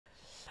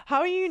How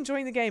are you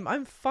enjoying the game?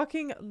 I'm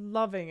fucking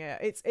loving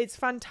it. It's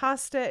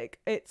fantastic.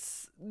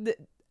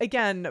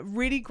 Again,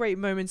 really great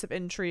moments of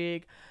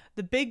intrigue.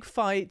 The big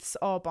fights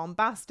are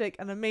bombastic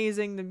and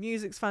amazing. The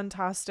music's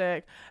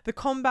fantastic. The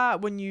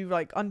combat, when you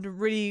like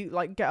really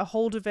like get a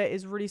hold of it,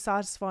 is really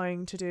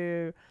satisfying to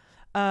do.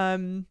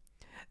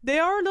 They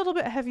are a little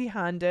bit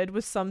heavy-handed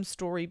with some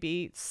story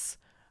beats,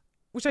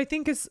 which I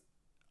think is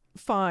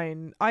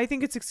fine. I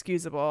think it's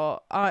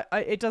excusable.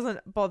 It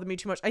doesn't bother me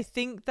too much. I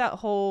think that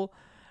whole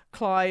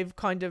Clive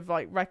kind of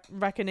like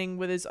reckoning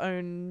with his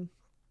own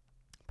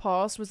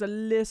past was a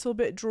little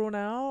bit drawn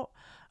out.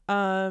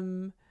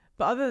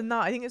 But other than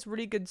that, I think it's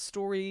really good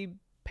story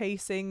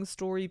pacing,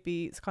 story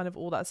beats, kind of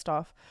all that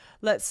stuff.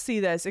 Let's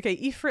see this. Okay,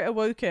 Ifrit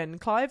awoken.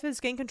 Clive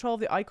has gained control of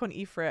the icon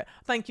Ifrit.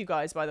 Thank you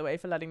guys, by the way,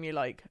 for letting me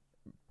like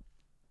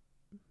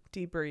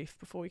debrief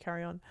before we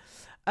carry on.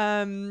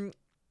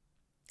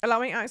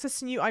 Allowing access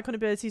to new icon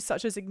abilities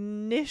such as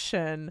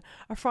Ignition,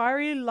 a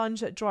fiery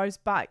lunge that drives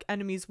back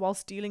enemies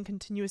whilst dealing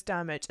continuous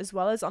damage, as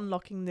well as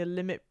unlocking the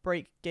limit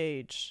break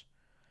gauge.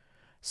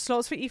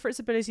 Slots for Ifrit's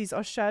abilities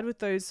are shared with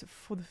those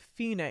for the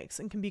Phoenix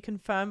and can be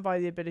confirmed by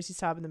the abilities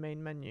tab in the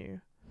main menu.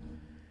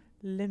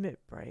 Limit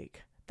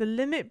break. The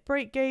limit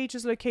break gauge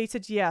is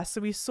located, yes,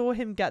 so we saw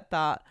him get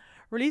that.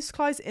 Release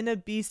Clive's inner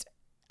beast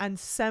and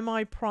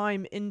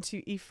semi-prime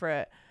into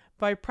Ifrit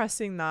by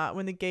pressing that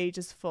when the gauge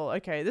is full.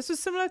 Okay, this was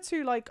similar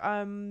to like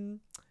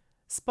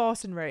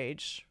Spartan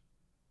Rage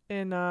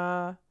in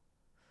the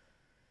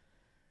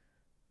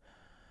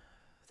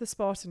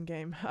Spartan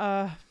game.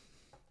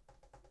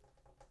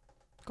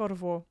 God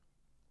of War.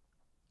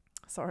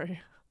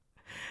 Sorry.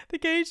 The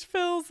gauge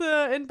fills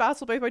in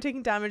battle both by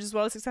taking damage as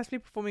well as successfully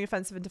performing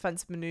offensive and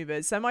defensive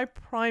maneuvers.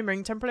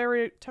 Semi-priming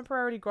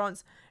temporarily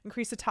grants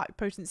increased attack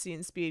potency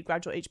and speed,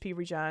 gradual HP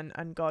regen,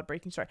 and guard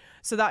breaking strike.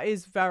 So that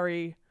is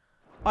very...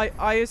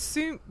 I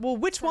assume... Well,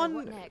 which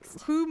one...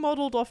 Who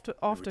modelled after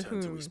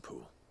whom? To his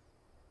pool.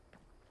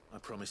 I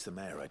promised the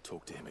mayor I'd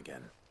talk to him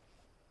again.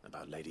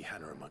 About Lady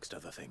Hannah amongst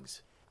other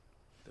things.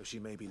 Though she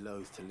may be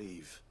loath to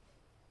leave,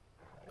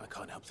 I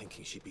can't help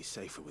thinking she'd be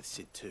safer with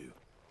Sid too.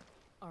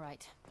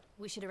 Alright,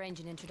 we should arrange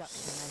an introduction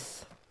then.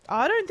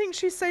 I don't think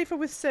she's safer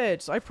with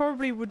Sid. I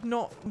probably would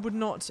not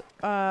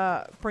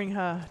bring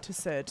her to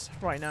Sid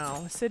right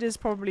now. Sid is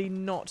probably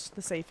not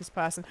the safest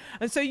person.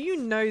 And so you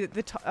know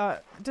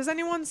that does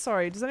anyone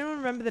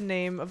remember the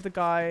name of the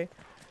guy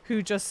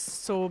who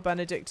just saw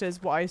Benedicta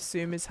as what I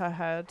assume is her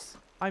head?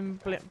 I'm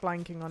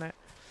blanking on it.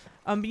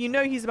 But you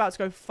know he's about to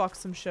go fuck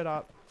some shit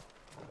up.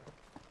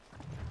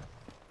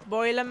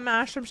 Boil and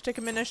mash them, stick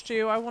 'em in a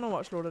stew. I want to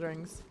watch Lord of the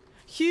Rings.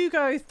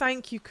 Hugo,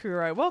 thank you,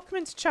 Kuro. Welcome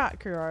into chat,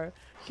 Kuro.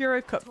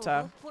 Hiro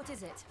Kupta. What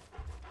is it?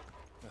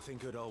 Nothing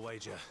good, I'll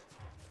wager.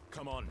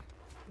 Come on.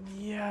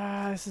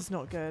 Yeah, this is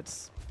not good.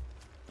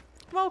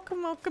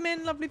 Welcome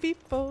in, lovely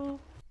people.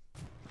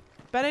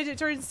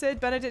 Benedicta and Sid,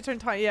 Benedicta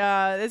and Ty.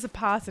 Yeah, there's a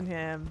pass in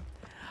him.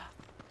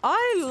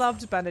 I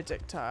loved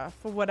Benedicta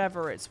for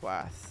whatever it's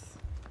worth.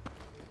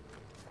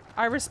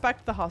 I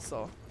respect the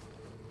hustle.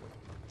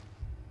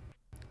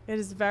 It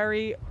is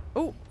very...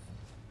 Oh!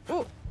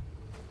 Oh!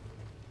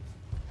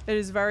 It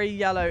is very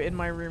yellow in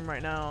my room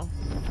right now.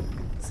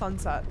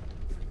 Sunset.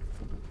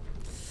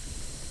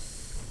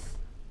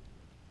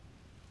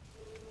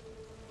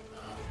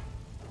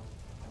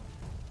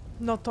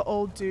 Not the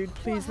old dude.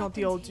 Please not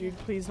the old dude.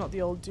 Please not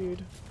the old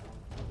dude.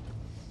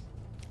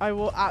 I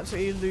will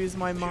absolutely lose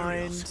my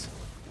mind.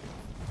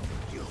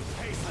 You'll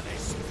pay for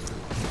this.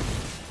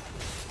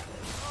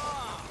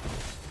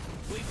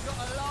 We've got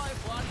a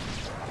live one.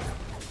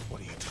 What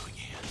are you doing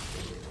here?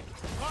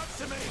 Come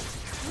to me.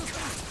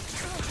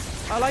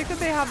 I like that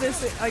they have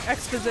this like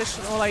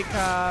exposition or like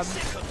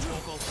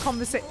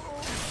conversation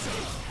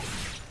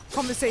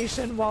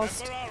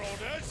whilst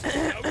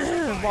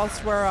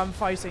whilst we're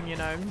fighting, you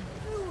know.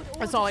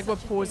 It's not like we're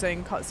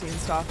pausing cutscene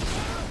stuff.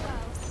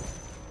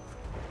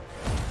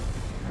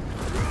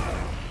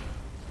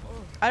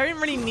 I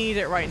don't really need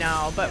it right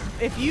now, but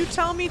if you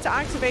tell me to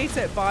activate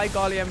it, by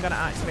golly, I'm gonna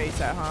activate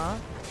it, huh?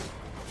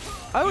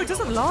 Oh, it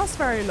doesn't last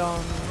very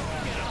long.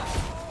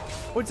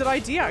 Or did I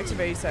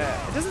deactivate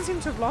it? It doesn't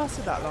seem to have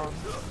lasted that long.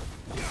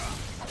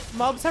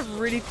 Mobs have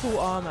really cool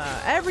armor.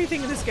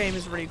 Everything in this game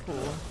is really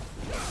cool.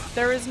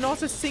 There is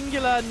not a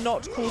singular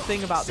not cool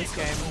thing about this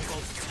game.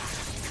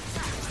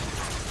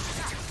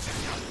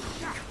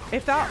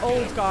 If that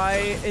old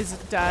guy is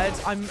dead,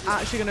 I'm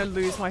actually gonna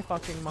lose my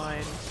fucking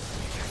mind.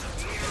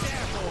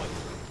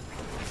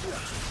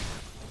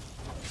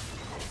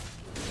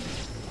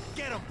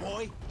 Get him,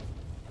 boy.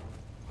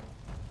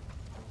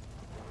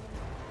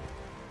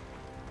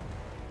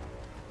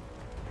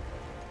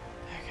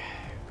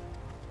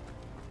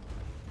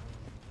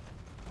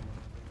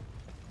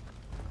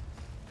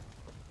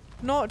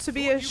 Not to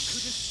be a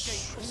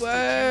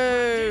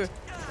whoa,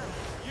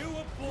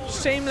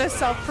 shameless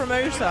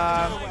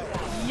self-promoter.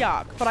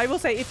 Yuck. But I will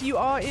say, if you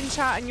are in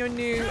chat and you're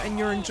new and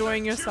you're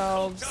enjoying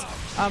yourselves,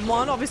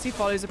 one, obviously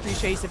follows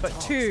appreciated, but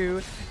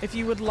two, if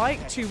you would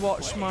like to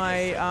watch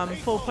my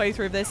full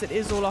playthrough of this, it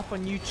is all up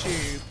on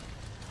YouTube.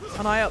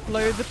 And I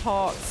upload the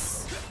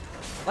parts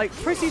like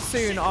pretty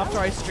soon after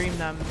I stream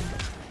them.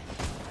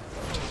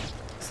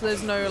 So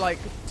there's no like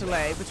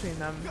delay between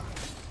them.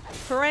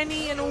 For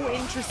any and all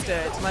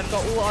interested, and I've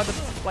got all other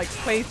like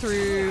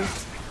playthrough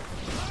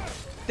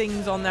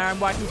things on there. I'm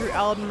working through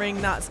Elden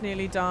Ring, that's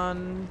nearly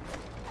done.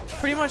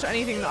 Pretty much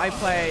anything that I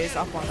play is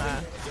up on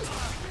there.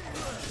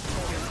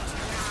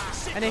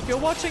 And if you're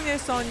watching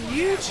this on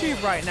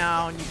YouTube right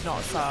now and you've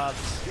not subbed,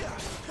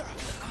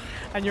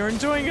 and you're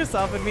enjoying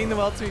yourself, it'd mean the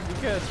world to me if you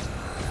could.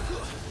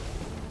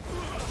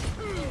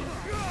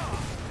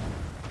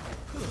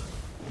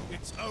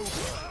 It's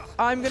over.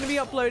 I'm going to be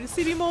uploading,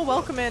 CB Moore,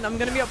 welcome in. I'm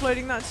going to be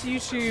uploading that to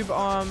YouTube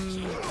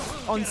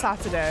on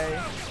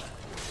Saturday.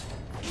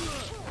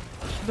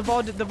 The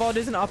VOD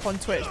isn't up on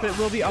Twitch, but it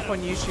will be up on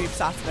YouTube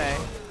Saturday.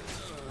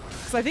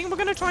 Because I think we're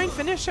going to try and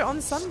finish it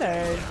on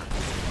Sunday.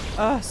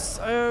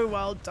 So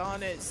well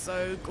done. It's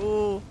so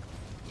cool.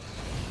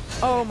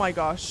 Oh my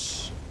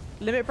gosh.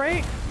 Limit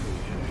break?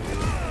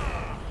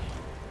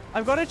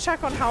 I've got to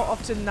check on how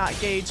often that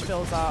gauge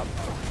fills up.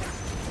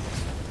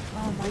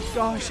 Oh my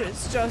gosh,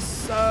 it's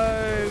just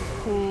so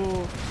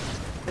cool.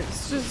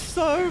 It's just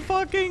so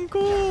fucking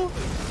cool.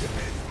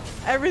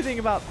 Everything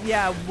about,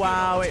 yeah,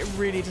 wow, it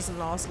really doesn't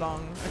last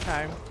long.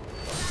 Okay.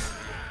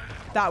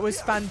 That was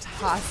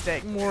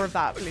fantastic. More of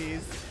that,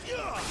 please.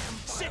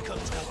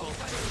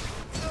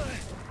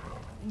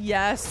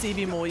 Yes,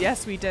 CB Moore.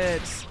 Yes, we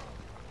did.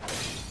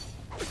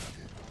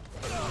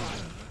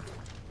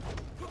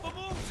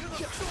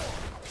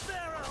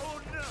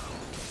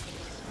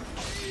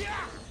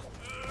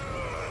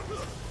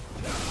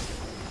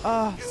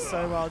 Oh,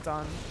 so well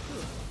done.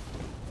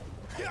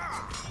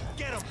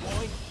 Get him,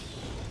 boy.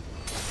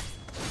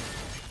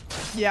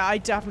 Yeah, I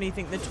definitely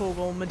think the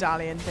toggle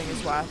medallion thing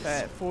is worth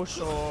it, for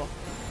sure.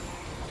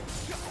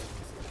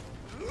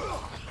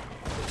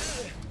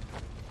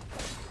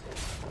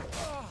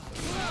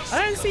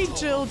 I don't see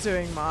Jill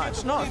doing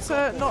much. Not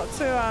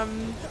to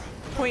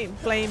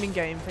point blaming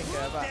Game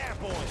Finger, but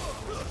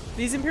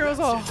these Imperials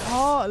are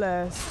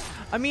heartless.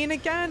 I mean,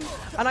 again,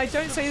 and I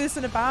don't say this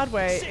in a bad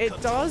way,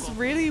 it does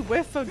really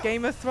whiff of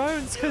Game of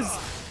Thrones because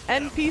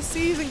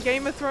NPCs in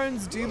Game of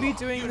Thrones do be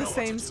doing the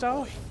same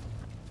stuff.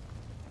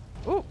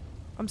 Oh,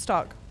 I'm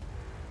stuck.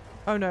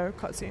 Oh no,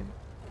 cutscene.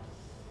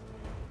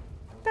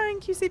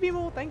 Thank you, CB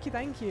Moore. Thank you,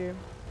 thank you.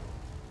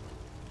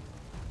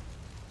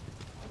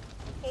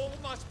 All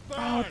must burn.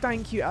 Oh,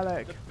 thank you,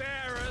 Alec. The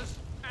bearers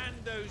and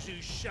those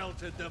who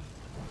sheltered them.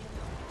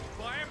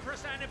 By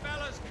Empress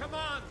Annabella's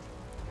command.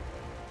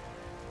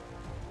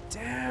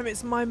 Damn,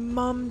 it's my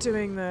mum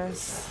doing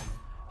this.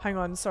 Hang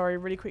on, sorry,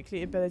 really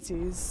quickly,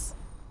 abilities.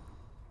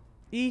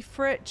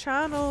 Ifrit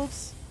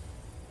channels.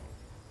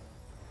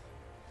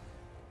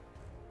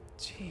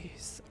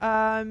 Jeez.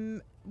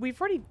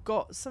 We've already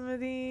got some of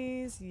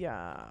these.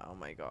 Yeah, oh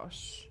my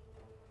gosh.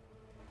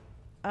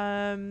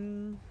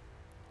 Aren't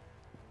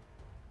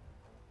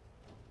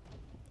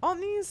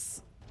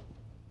these?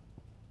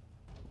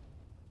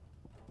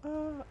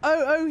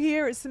 Oh,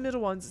 here, it's the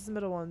middle ones. It's the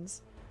middle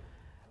ones.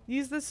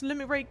 Use this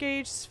limit break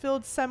gauge,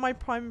 filled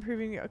semi-prime,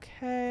 improving.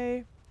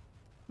 Okay.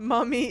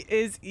 Mummy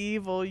is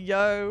evil.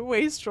 Yo,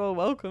 Wastrel,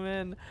 welcome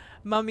in.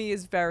 Mummy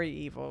is very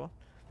evil.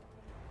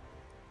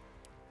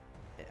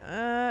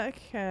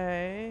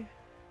 Okay.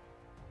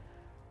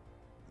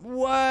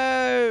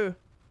 Whoa.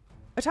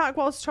 Attack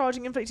whilst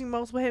charging, inflicting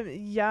multiple hit.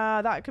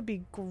 Yeah, that could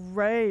be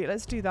great.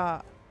 Let's do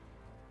that.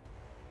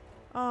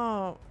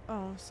 Oh,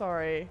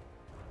 sorry.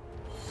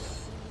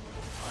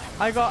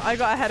 I got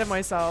ahead of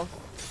myself.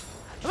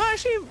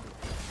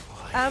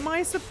 Am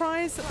I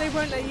surprised that they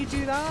won't let you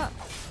do that?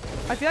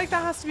 I feel like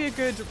that has to be a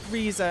good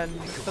reason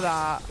for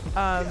that.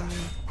 And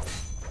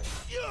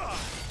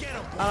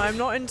I'm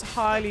not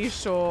entirely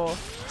sure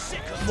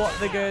what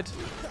the good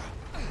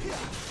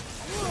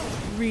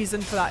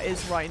reason for that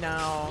is right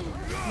now.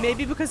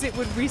 Maybe because it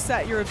would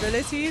reset your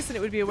abilities and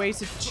it would be a way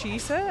to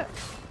cheat it.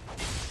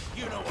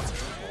 You know what's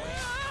good, boy.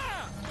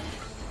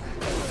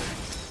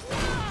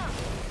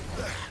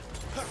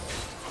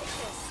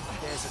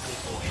 There's a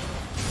good boy.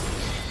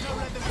 Don't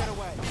let them get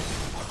away.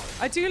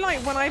 I do like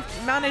when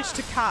I've managed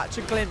to catch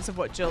a glimpse of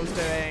what Jill's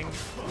doing.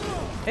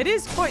 It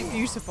is quite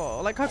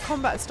beautiful. Like, her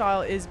combat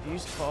style is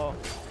beautiful.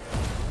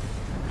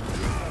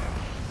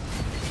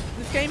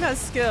 This game has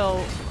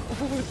skill.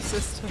 Oh,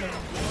 sister.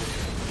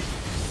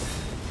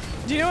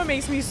 Do you know what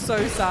makes me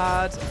so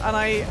sad? And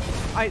I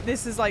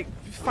this is like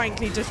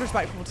frankly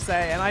disrespectful to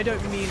say, and I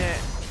don't mean it,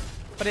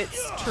 but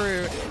it's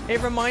true.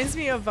 It reminds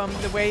me of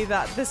the way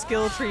that the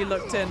skill tree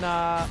looked in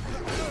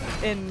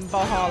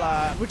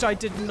Valhalla, which I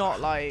did not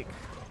like.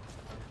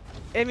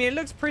 I mean, it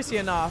looks pretty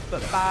enough,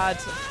 but bad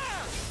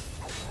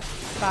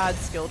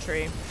skill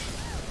tree.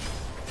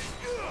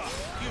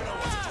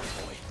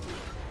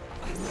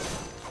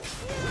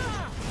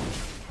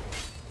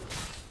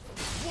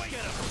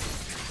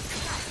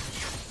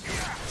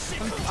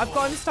 I've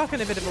gotten stuck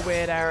in a bit of a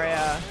weird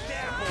area.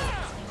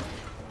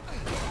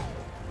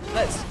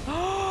 Let's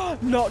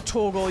not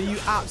toggle, you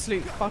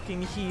absolute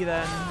fucking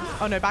heathen.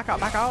 Oh no, back out,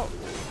 back out.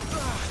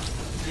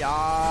 Yeah,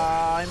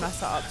 I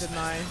messed that up, didn't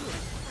I?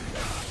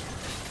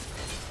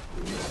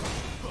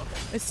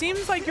 It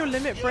seems like your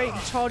limit break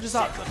charges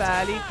up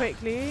fairly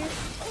quickly,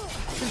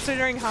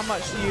 considering how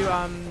much you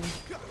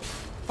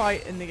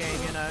fight in the game,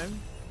 you know.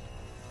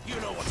 You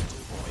know what to do,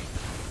 boy.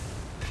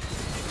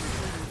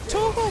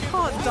 Torgal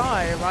can't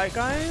die, right,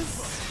 guys?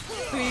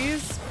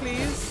 Please,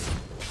 please.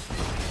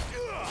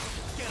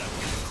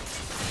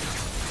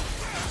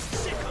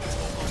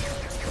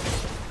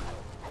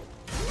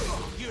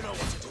 You know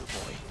what to do,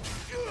 boy.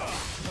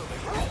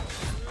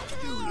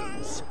 You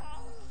lose.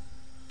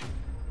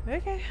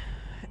 Okay.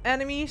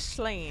 Enemy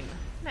slain.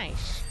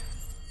 Nice.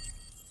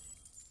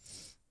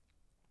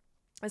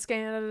 Let's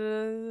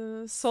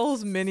get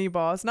Souls mini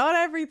boss. Not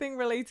everything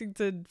relating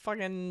to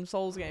fucking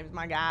Souls games.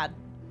 My god.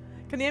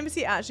 Can the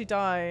embassy actually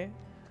die?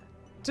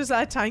 Just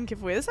let a tank if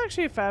we. That's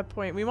actually a fair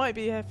point. We might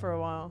be here for a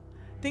while.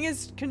 Thing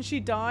is, can she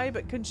die?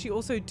 But can she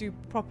also do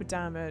proper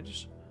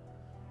damage?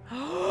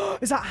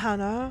 Is that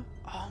Hannah?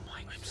 Oh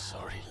my god. I'm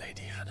sorry,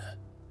 Lady Hannah.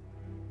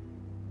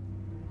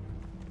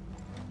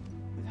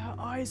 With her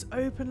eyes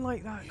open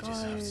like that, You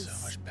guys. deserve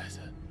so much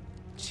better.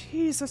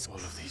 Jesus All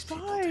of these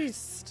people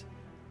Christ.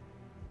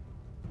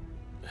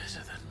 Better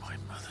than my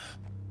mother.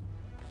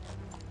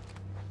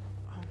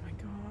 Oh my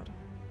god.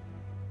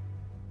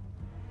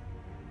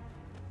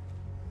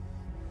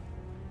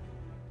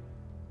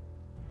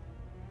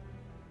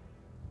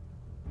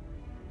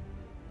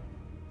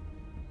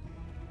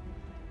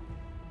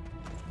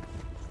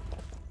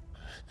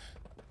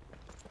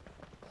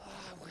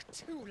 We're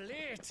too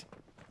late.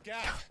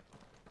 Gav.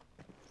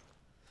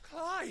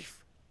 Clive.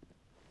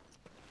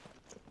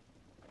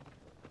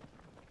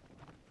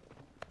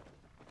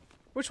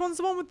 Which one's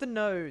the one with the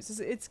nose?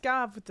 It's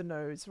Gav with the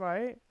nose,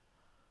 right?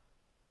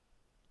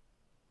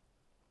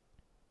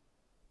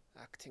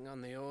 Acting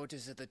on the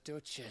orders of the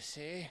Duchess,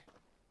 eh?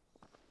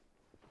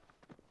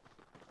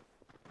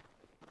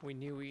 We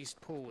knew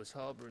Eastpool was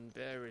harbouring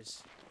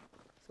bearers.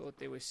 Thought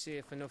they were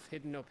safe enough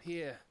hidden up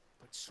here,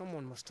 but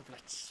someone must have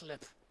let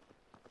slip.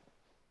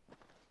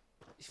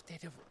 If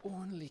they'd have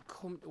only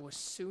come to us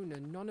sooner,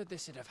 none of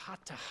this would have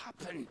had to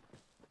happen.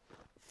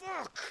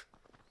 Fuck!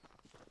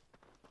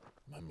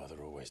 My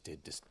mother always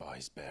did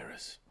despise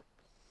bearers.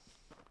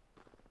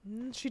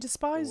 She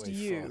despised The way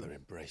you. Father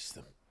embraced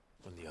them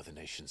when the other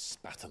nations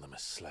spat on them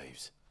as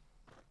slaves.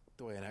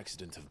 The way an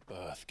accident of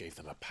birth gave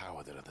them a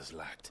power that others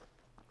lacked.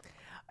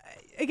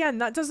 Again,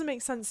 that doesn't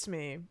make sense to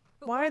me.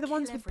 But Why why are the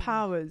ones kill with everyone?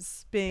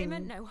 powers They being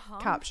meant no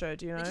harm.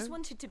 captured, you They just know?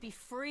 wanted to be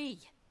free.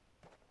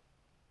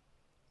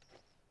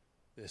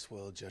 This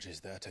world judges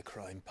that a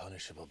crime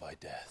punishable by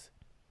death.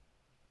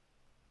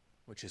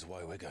 Which is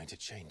why we're going to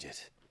change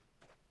it.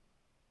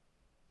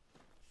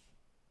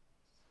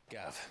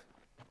 Gav,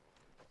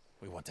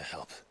 we want to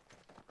help.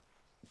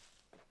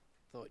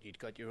 Thought you'd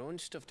got your own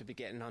stuff to be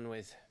getting on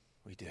with.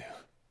 We do.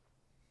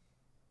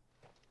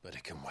 But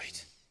it can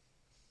wait.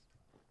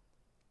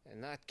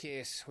 In that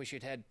case, we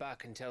should head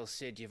back and tell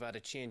Sid you've had a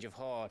change of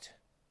heart.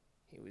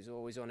 He was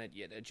always on it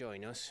yet to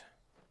join us.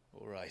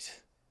 All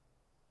right.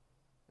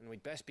 And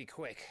we'd best be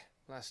quick.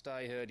 Last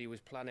I heard, he was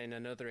planning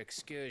another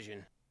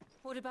excursion.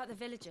 What about the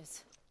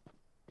villagers?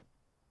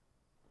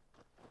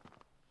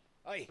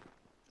 Aye.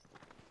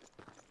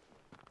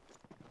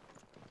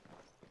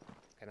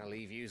 Can I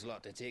leave yous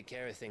lot to take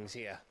care of things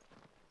here?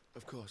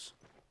 Of course.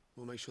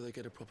 We'll make sure they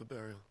get a proper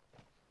burial.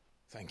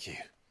 Thank you.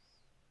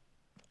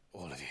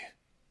 All of you.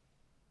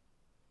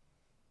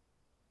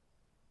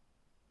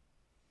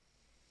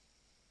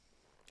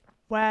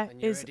 Where When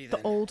you're is ready, the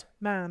then. old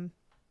man?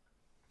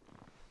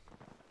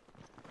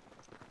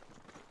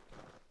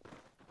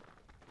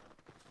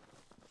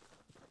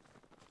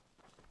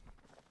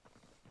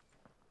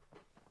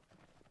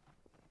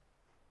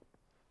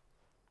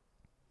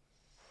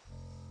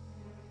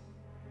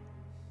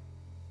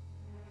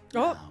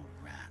 Oh, Now,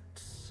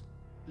 rats,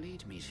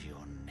 lead me to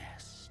your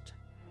nest.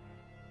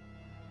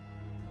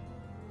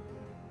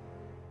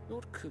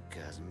 Lord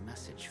Kupka has a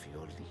message for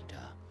your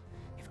leader.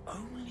 If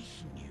only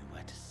he knew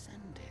where to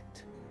send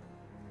it.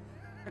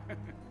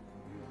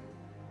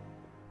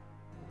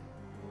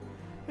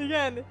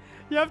 again,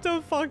 you have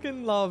to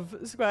fucking love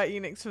Square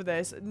Enix for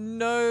this.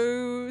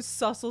 No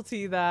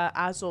subtlety there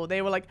at all.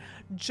 They were like,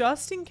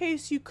 just in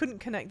case you couldn't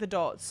connect the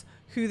dots,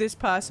 who this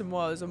person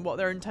was and what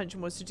their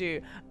intention was to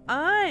do,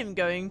 I'm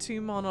going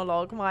to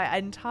monologue my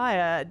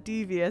entire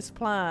devious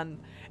plan.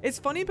 It's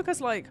funny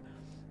because, like,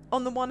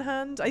 on the one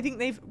hand, I think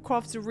they've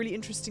crafted a really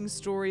interesting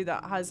story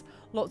that has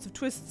lots of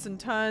twists and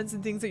turns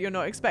and things that you're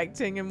not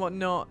expecting and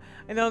whatnot.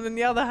 And then on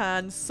the other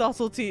hand,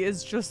 subtlety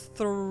is just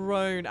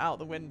thrown out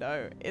the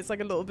window. It's like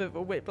a little bit of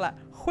a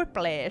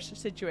whiplash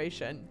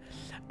situation.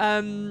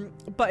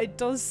 But it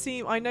does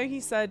seem, I know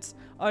he said,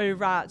 oh,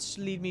 rats,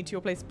 lead me to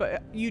your place.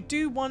 But you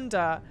do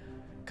wonder,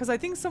 because I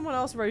think someone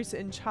else wrote it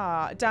in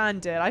chat. Dan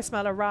did. I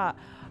smell a rat.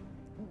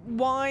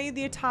 Why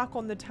the attack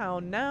on the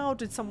town now?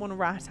 Did someone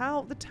rat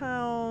out the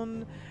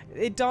town?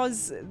 It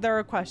does. There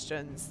are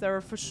questions. There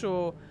are for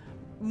sure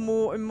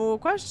more and more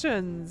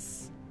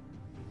questions.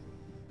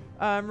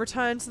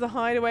 Return to the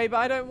hideaway, but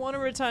I don't want to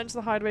return to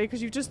the hideaway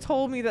because you've just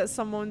told me that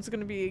someone's going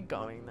to be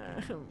going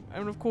there.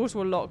 And of course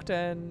we're locked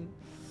in.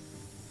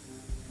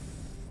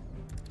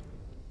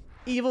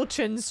 Evil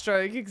chin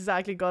stroke,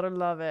 exactly, gotta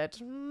love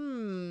it.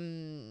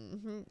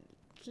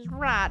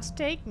 Rats,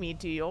 take me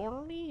to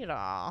your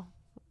leader.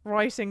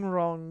 Righting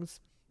wrongs.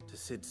 To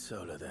Sid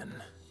Solar, then.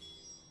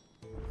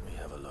 We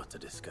have a lot to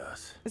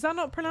discuss. Is that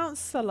not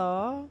pronounced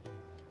Solar?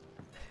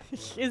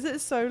 Is it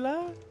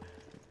Solar?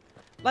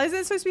 Like, is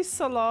it supposed to be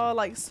Solar,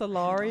 like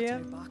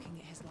Solarium? Barking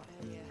at his lot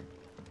earlier.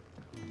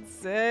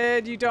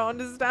 Sid, you don't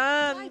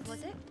understand. Why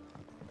was it?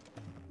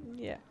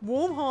 Yeah.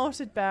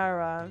 Warm-hearted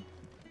bearer.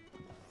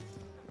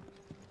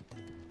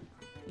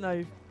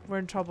 No, we're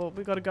in trouble.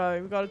 We gotta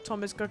go. We gotta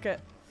Thomas Cook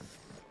it.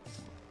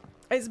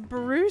 It's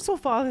brutal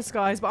for this,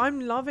 guys, but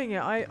I'm loving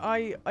it.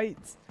 I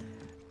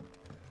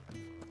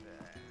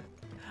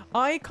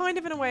kind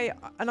of, in a way,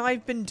 and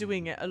I've been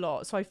doing it a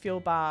lot, so I feel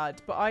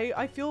bad. But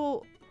I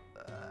feel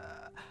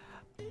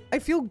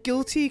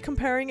guilty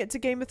comparing it to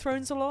Game of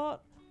Thrones a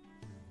lot.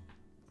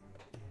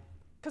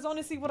 Because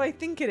honestly, what I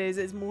think it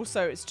is more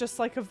so, it's just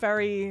like a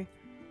very...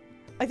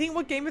 I think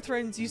what Game of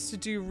Thrones used to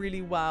do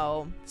really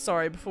well...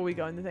 Sorry, before we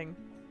go in the thing.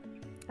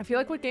 I feel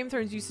like what Game of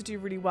Thrones used to do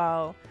really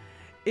well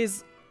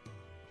is...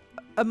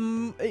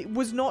 it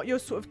was not your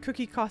sort of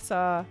cookie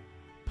cutter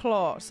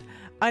plot.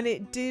 And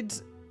it did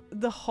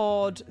the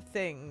hard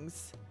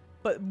things,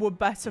 but were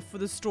better for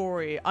the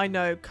story. I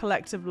know,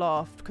 collective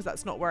laugh, because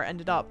that's not where it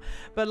ended up.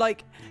 But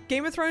like,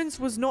 Game of Thrones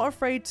was not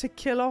afraid to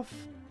kill off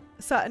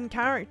certain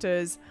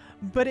characters,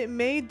 but it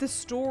made the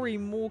story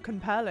more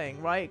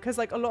compelling, right? Because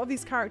like a lot of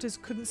these characters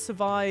couldn't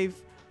survive,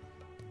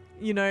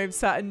 you know,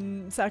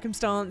 certain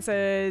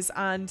circumstances,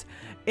 and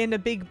in a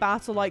big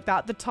battle like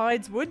that, the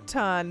tides would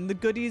turn. The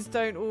goodies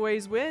don't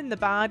always win, the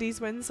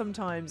baddies win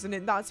sometimes,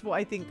 and that's what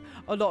I think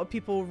a lot of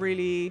people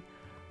really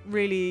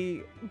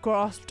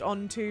grasped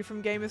onto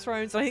from Game of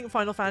Thrones. And I think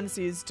Final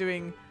Fantasy is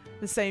doing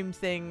the same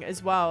thing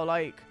as well.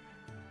 Like,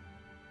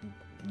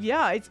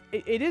 yeah,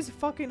 it is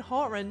fucking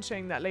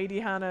heart-wrenching that Lady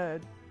Hannah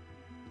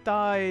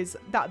dies,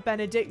 that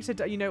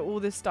Benedicta, you know, all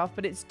this stuff,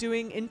 but it's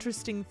doing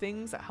interesting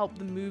things that help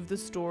them move the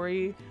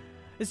story.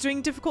 It's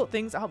doing difficult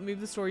things that help move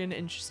the story in an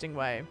interesting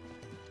way.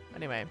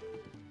 Anyway.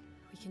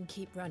 We can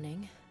keep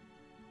running.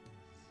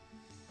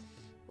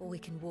 Or we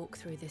can walk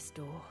through this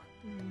door.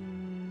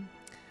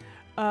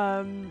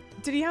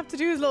 Did he have to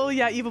do his little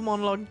evil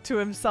monologue to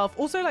himself?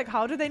 Also, like,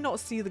 how did they not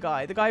see the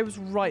guy? The guy was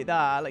right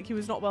there. Like, he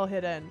was not well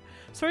hidden.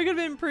 Story could have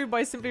been improved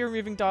by simply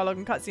removing dialogue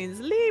and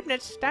cutscenes.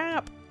 Leibniz,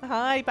 stop!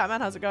 Hi,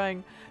 Batman, how's it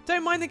going?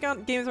 Don't mind the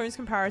Game of Thrones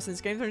comparisons.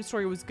 Game of Thrones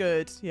story was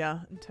good. Yeah,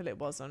 until it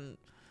wasn't.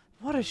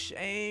 What a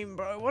shame,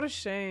 bro. What a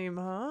shame,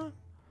 huh?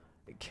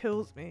 It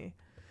kills me.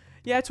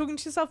 Yeah, talking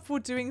to yourself before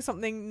doing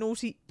something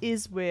naughty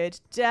is weird.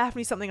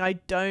 Definitely something I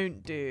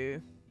don't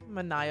do.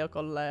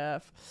 Maniacal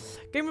laugh.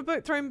 Game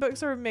of Thrones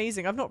books are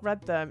amazing. I've not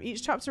read them.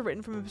 Each chapter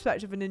written from a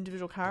perspective of an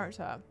individual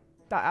character.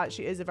 That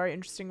actually is a very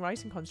interesting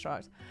writing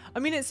construct. I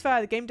mean, it's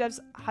fair. The game devs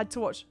had to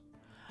watch...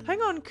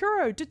 Hang on,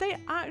 Kuro. Did they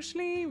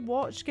actually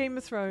watch Game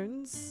of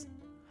Thrones?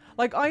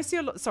 Like, I see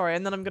a lot... Sorry,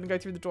 and then I'm going to go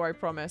through the door, I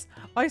promise.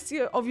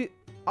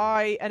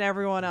 I and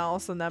everyone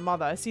else and their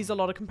mother sees a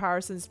lot of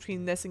comparisons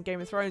between this and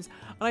Game of Thrones.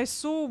 And I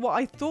saw what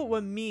I thought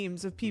were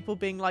memes of people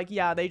being like,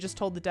 yeah, they just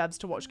told the devs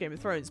to watch Game of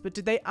Thrones. But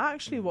did they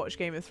actually watch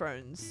Game of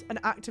Thrones and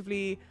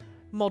actively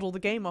model the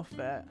game off of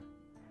it?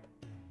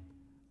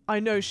 I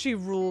know she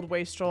ruled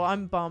Wastrel.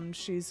 I'm bummed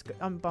she's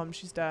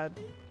dead.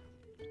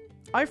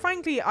 I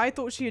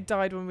thought she had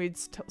died when we'd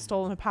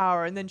stolen her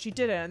power, and then she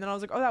didn't. And then I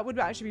was like, oh, that would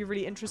actually be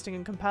really interesting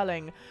and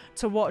compelling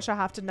to watch her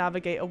have to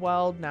navigate a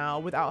world now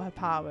without her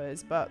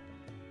powers. But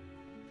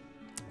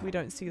we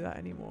don't see that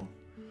anymore.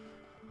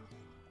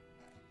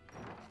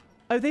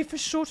 Oh, they for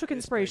sure took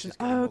inspiration.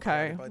 Oh,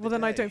 okay. Well,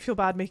 then I don't feel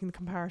bad making the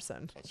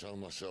comparison. I tell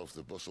myself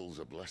the bustle's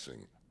a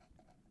blessing.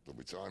 There'll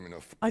be time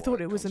enough for I thought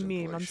quiet it was a meme.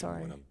 I'm contemplation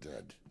sorry. when I'm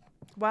dead.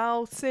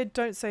 Well, Sid,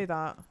 don't say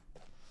that.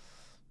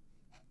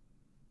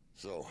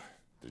 So,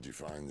 did you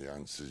find the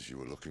answers you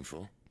were looking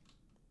for?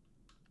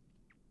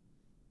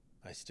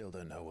 I still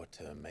don't know what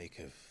to make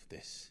of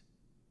this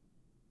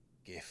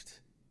gift,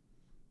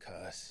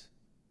 curse,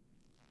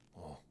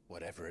 or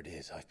whatever it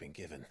is I've been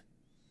given.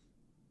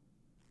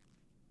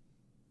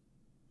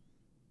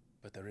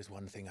 But there is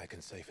one thing I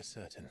can say for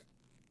certain.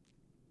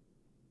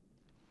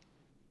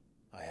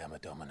 I am a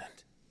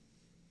dominant,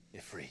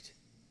 Ifrit.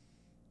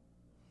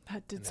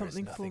 That did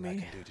something for me. There is nothing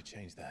I can do to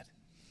change that.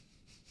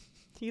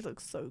 He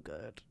looks so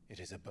good. It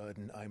is a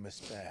burden I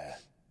must bear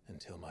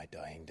until my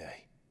dying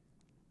day.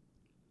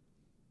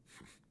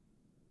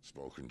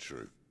 Spoken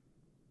true.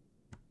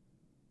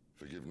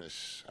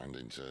 Forgiveness and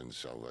in turn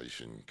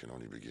salvation can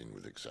only begin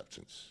with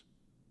acceptance.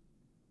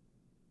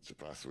 It's a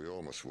path we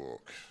all must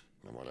walk,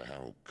 no matter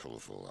how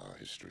colourful our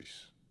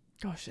histories.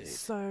 Gosh, it's Sid,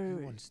 so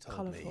you once told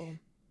colourful. me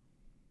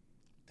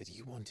that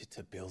you wanted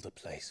to build a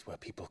place where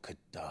people could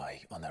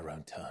die on their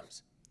own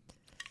terms.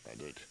 I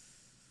did.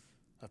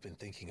 I've been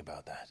thinking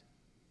about that.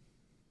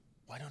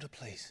 Why not a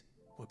place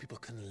where people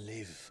can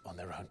live on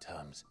their own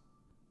terms?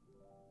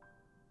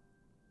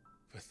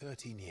 For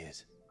 13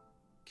 years,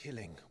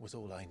 killing was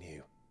all I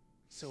knew.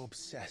 So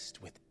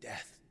obsessed with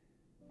death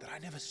that I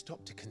never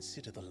stopped to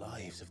consider the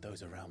lives of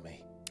those around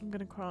me. I'm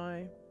gonna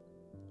cry.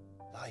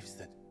 Lives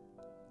that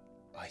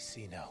I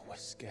see now were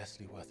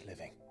scarcely worth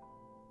living.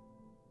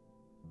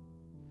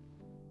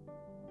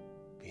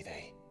 Be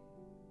they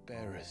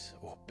bearers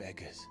or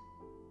beggars,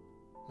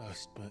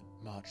 most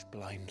march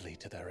blindly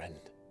to their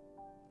end,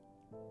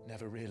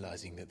 never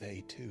realizing that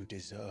they too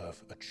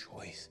deserve a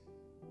choice.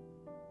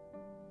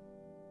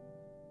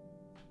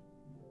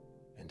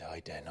 And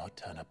I dare not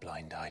turn a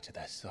blind eye to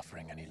their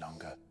suffering any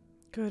longer.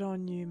 Good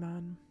on you,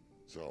 man.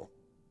 So,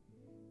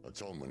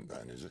 atonement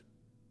then, is it?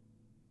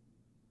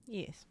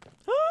 Yes.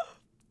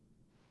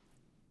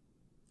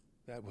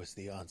 That was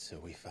the answer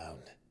we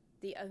found.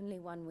 The only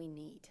one we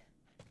need.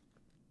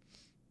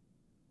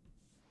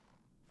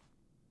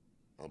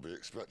 I'll be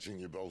expecting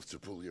you both to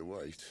pull your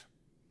weight.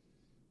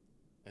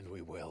 And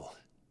we will.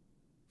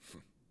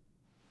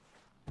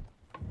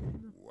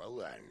 Well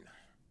then,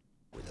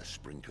 with a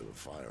sprinkle of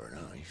fire and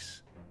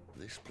ice,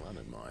 this plan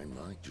of mine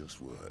might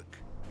just work.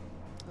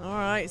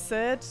 Alright,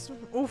 Sid.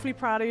 Awfully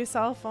proud of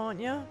yourself,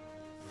 aren't you?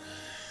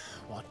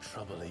 What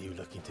trouble are you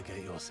looking to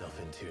get yourself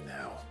into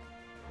now?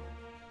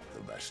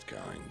 The best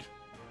kind.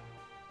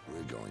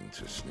 We're going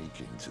to sneak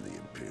into the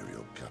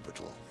Imperial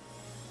capital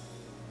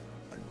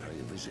and pay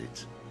a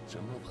visit to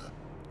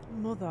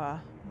Mother.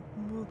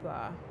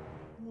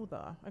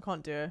 Mother. I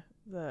can't do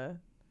the...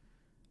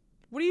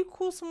 What do you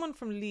call someone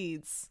from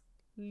Leeds?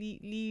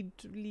 Leader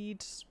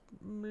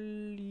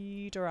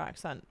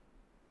accent.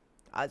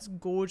 That's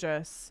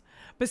gorgeous.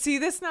 But see,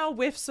 this now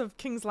whiffs of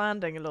King's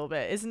Landing a little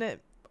bit, isn't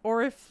it?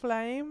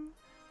 Oriflame?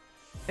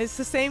 It's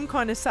the same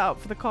kind of setup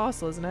for the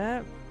castle, isn't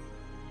it?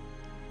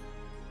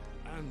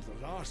 And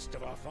the last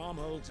of our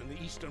farmholds in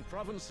the eastern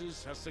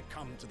provinces has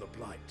succumbed to the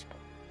blight.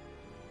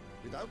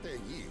 Without their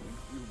yield,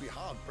 we will be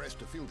hard-pressed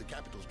to fill the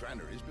capital's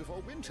granaries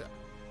before winter.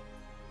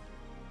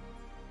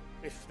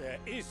 If there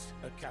is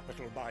a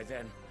capital by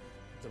then,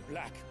 the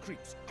black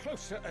creeps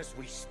closer as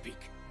we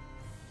speak.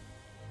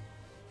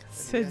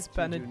 Sid's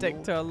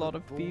Benedict to a lot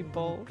of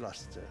people.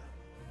 Gloucester.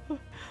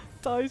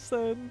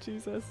 Dyson,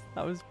 Jesus,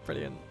 that was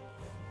brilliant.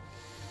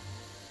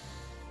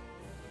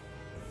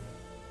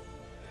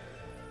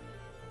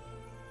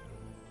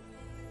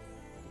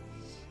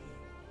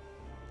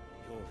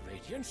 Your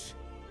Radiance?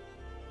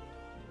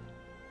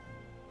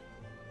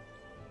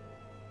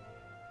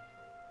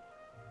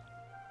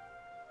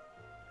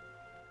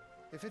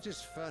 If it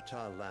is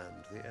fertile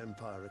land the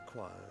Empire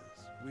requires,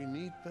 we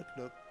need but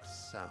look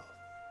south.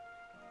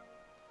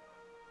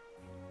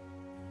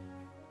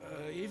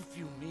 If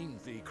you mean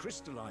the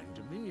crystalline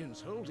Dominion's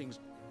holdings,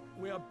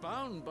 we are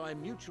bound by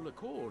mutual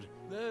accord.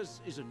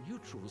 Theirs is a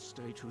neutral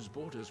state whose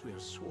borders we are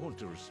sworn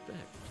to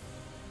respect.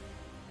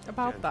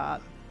 About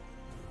that.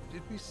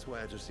 Did we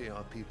swear to see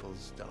our people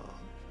starve?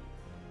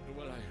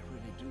 Well, I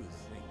really do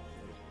think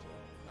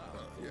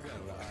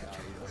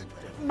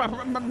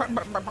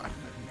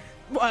that...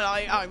 Well,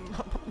 I'm...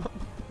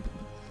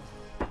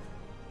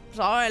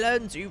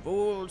 Silence, you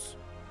fools!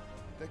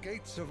 The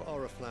gates of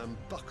Oriflamme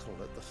buckle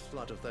at the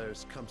flood of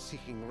those come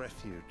seeking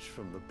refuge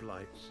from the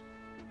blight.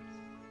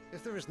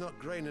 If there is not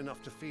grain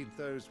enough to feed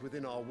those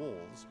within our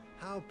walls,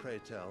 how, pray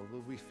tell,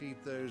 will we feed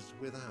those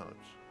without?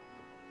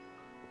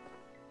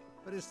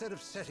 But instead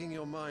of setting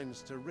your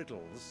minds to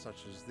riddles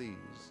such as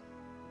these,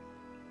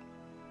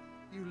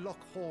 you lock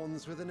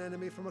horns with an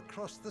enemy from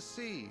across the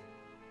sea,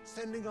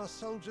 sending our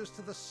soldiers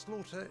to the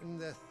slaughter in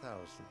their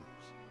thousands.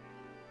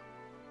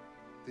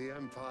 The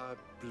Empire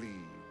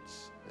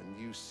bleeds, and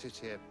you sit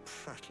here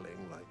prattling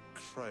like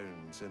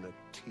crones in a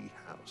tea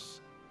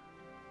house.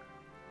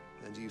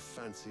 And you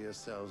fancy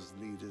yourselves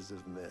leaders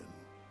of men.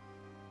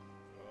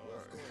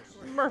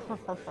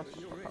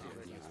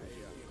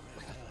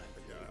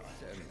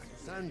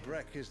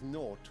 Sandbreck is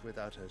naught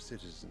without her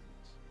citizens.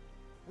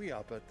 We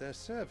are but their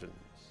servants.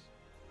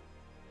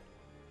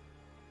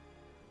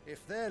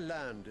 If their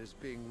land is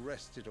being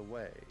wrested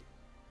away,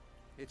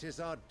 it is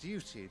our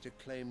duty to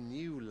claim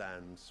new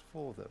lands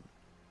for them.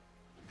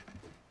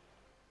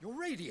 Your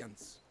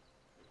Radiance!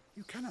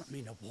 You cannot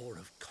mean a war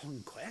of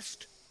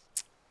conquest.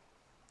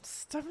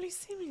 It's definitely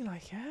seeming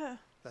like it.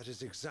 That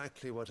is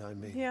exactly what I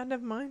mean. Yeah,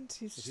 never mind.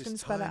 He's just going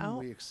to spell it out.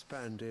 We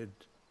expanded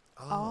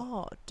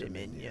our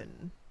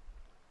dominion.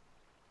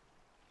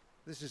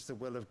 This is the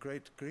will of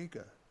great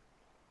Grieger.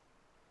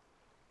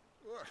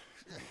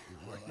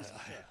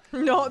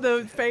 Not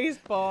the face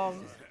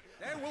bombs.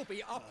 There will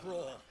be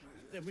uproar.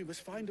 Then we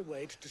must find a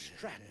way to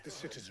distract the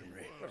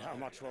citizenry. But how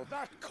much will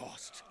that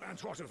cost? And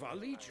what of our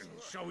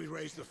legions? Shall we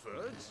raise the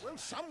furs? Well,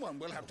 someone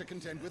will have to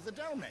contend with the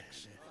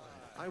Dalmex.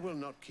 I will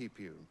not keep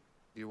you.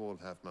 You all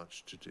have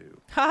much to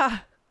do.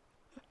 Ha!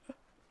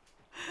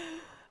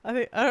 I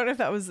don't know if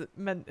that was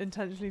meant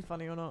intentionally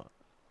funny or not.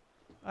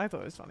 I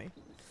thought it was funny.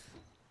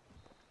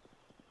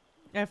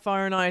 Yeah,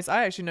 Fire and Ice.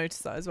 I actually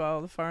noticed that as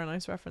well, the Fire and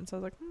Ice reference. I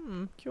was like,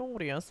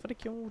 curious, very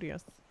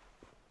curious.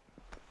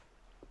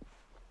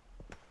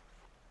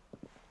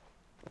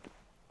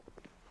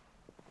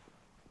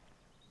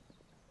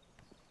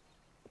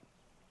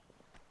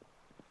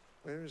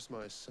 Where is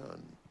my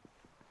son?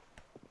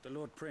 The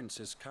Lord Prince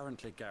is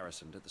currently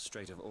garrisoned at the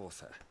Strait of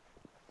Author.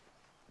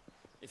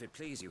 If it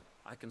please you,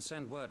 I can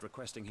send word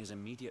requesting his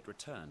immediate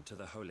return to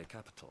the Holy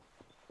Capital.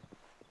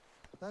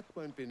 That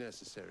won't be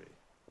necessary.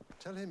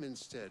 Tell him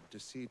instead to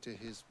see to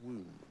his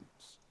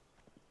wounds.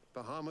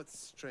 Bahamut's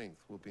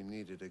strength will be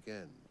needed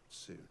again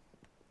soon.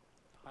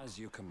 As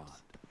you command.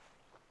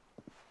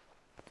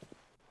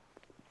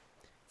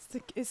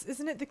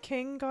 Isn't it the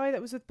king guy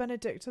that was with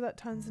Benedicta that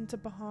turns into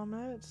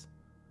Bahamut?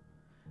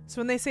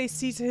 So when they say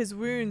see to his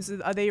wounds,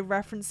 are they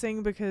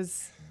referencing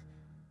because...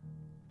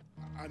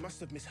 I must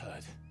have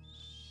misheard.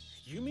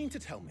 You mean to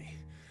tell me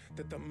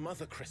that the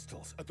mother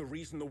crystals are the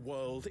reason the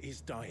world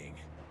is dying?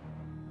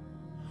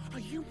 Are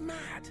you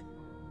mad?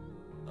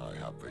 I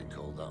have been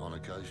called that on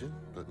occasion,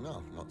 but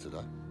no, not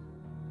today.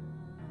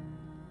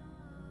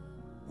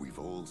 We've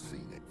all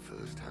seen it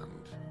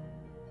firsthand.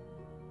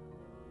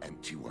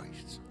 Empty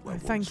wastes. Oh,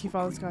 thank you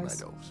for those guys.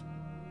 Meadows.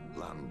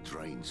 Land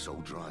drained so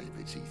dry of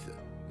its ether,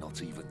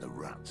 not even the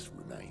rats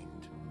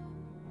remained.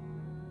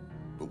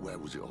 But where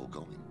was it all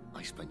going?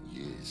 I spent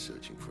years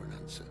searching for an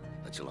answer,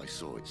 until I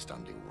saw it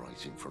standing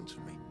right in front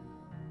of me.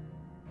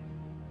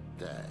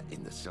 There,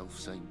 in the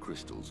self-same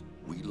crystals,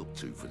 we look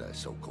to for their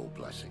so-called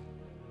blessing.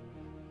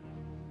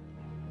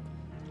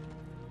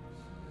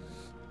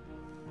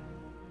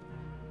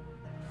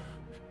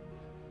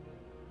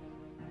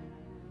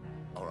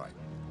 All right,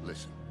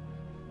 listen.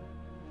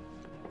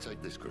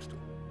 Take this crystal.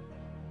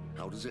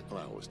 How does it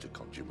allow us to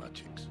conjure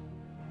magics?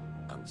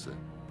 Answer,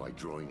 by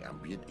drawing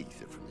ambient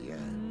ether from the air.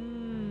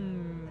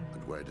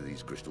 And where do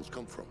these crystals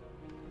come from?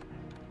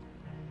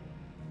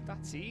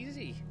 That's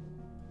easy.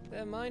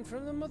 They're mine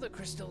from the mother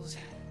crystals.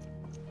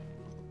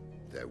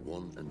 They're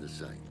one and the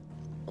same.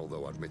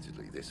 Although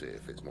admittedly this here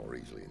fits more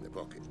easily in the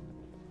pocket.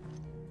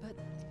 But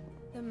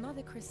the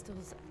mother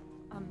crystals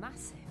are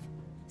massive.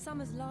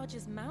 Some as large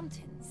as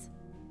mountains.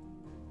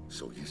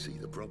 So you see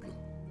the problem.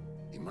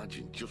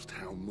 Imagine just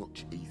how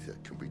much ether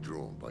can be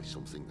drawn by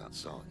something that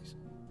size.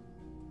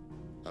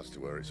 As to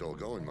where it's all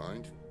going,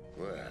 mind,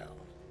 well,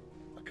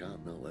 I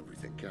can't know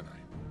everything, can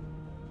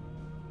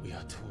I? We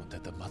are taught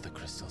that the mother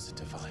crystals are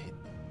divine.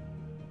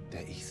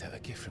 Their ether a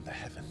gift from the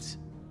heavens.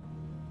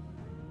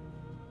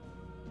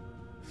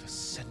 For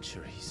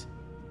centuries,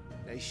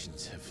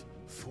 nations have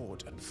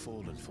fought and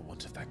fallen for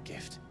want of that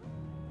gift.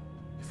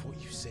 If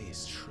what you say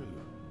is true,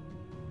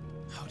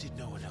 how did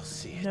no one else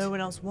see it? No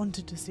one else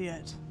wanted to see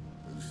it.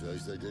 Who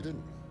says they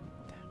didn't?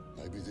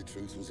 Maybe the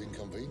truth was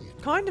inconvenient.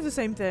 Kind of the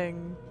same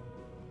thing.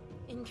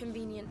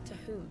 Inconvenient to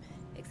whom,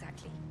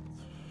 exactly?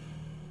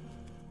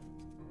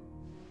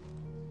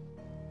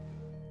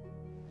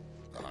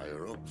 The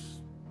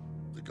higher-ups?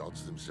 The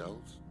gods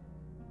themselves?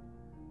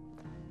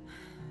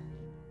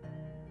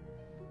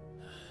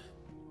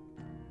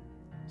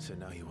 So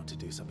now you want to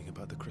do something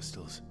about the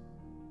crystals?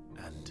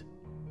 And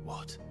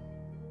what?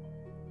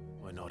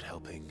 We're not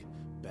helping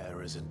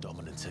bearers and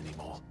dominants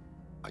anymore.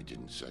 I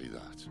didn't say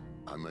that.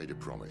 I made a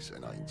promise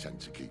and I intend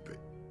to keep it.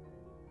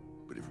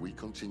 But if we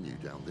continue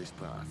down this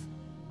path,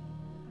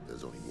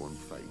 there's only one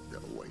fate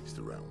that awaits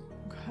the realm.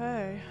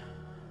 Okay.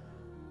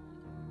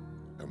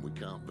 And we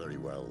can't very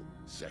well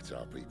set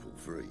our people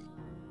free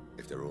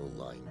if they're all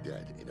lying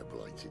dead in a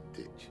blighted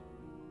ditch.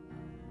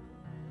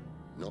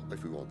 Not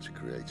if we want to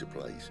create a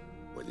place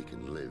where they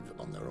can live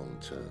on their own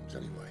terms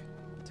anyway.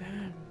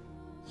 Damn.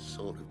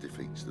 Sort of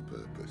defeats the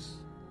purpose.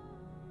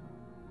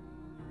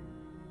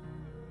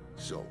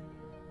 So,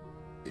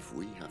 if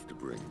we have to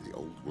bring the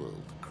old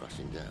world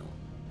crashing down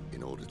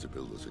in order to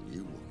build us a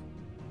new one,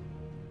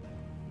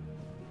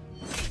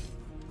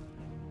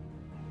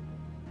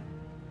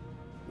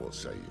 what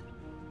say you?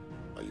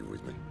 Are you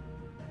with me?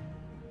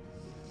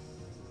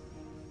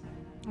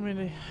 I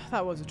mean,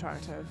 that was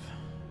attractive.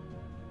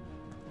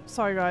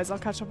 Sorry guys, I'll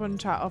catch up on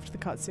chat after the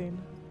cutscene.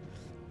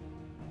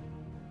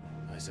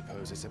 I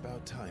suppose it's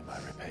about time I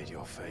repaid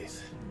your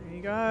faith. There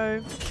you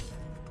go.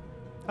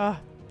 Ah,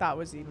 that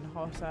was even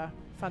hotter.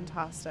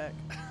 Fantastic.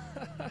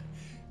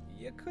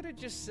 You could have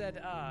just said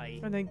aye.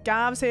 And then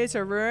Gav's here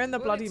to ruin the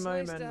Well, bloody it's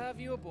moment. nice to have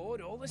you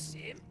aboard all the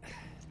same.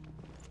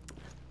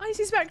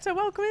 Icy Spectre,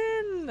 welcome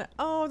in!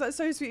 Oh, that's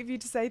so sweet of you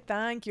to say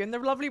thank you. And the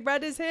lovely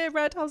Red is here.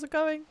 Red, how's it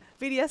going?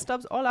 VDS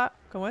Stubbs, hola,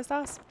 ¿cómo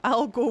estás?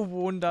 Al Gore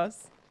warned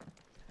us.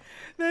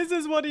 This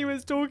is what he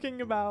was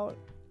talking about.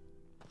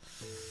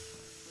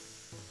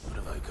 What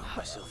have I got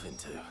myself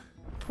into?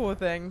 Poor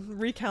thing.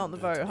 Recount the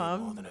vote, huh?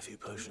 More than a few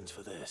potions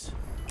for this.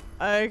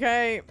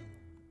 Okay.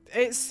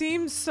 It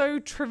seems so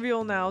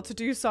trivial now to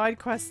do side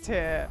quests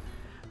here.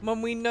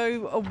 When we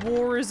know a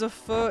war is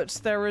afoot,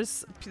 there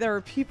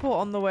are people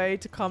on the way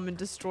to come and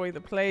destroy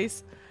the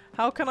place.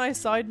 How can I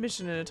side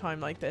mission in a time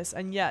like this?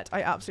 And yet,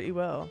 I absolutely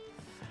will.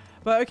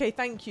 But okay,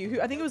 thank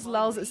you. I think it was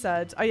Lels that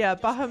said, oh yeah,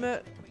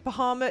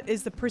 Bahamut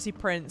is the pretty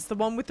prince. The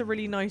one with the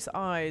really nice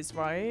eyes,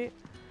 right?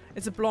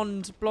 It's a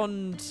blonde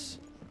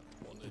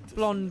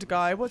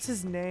guy. What's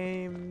his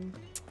name?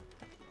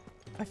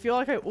 I feel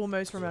like I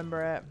almost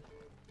remember it.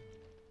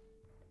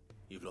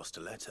 You've lost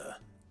a letter.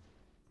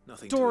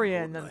 Nothing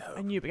Dorian, too important, I hope.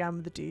 I knew it began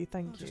with a D.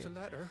 Thank you. Just a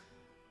letter.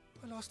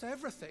 I lost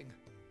everything.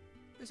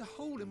 There's a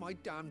hole in my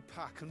damn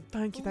pack, and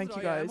Thank you fool that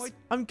I am, guys.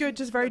 I I'm good,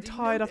 just very bloody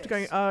tired after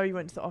going, notice. oh, you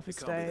went to the office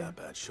It can't be today. that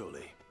bad,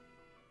 surely.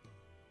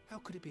 How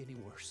could it be any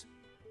worse?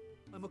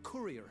 I'm a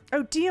courier.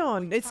 Oh,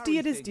 Dion. I It carry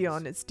is things.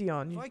 Dion. It's If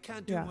Dion. I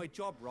can't do Yeah. my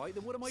job right,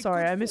 then what am I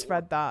Sorry, good I for?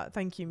 misread that.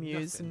 Thank you,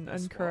 Muse Nothing, and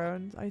that's Kuro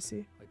and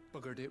Icy. I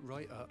buggered it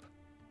right up.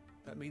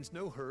 That means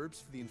no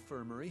herbs for the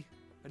infirmary,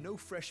 and no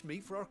fresh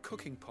meat for our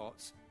cooking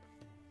pots.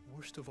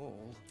 Worst of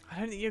all, I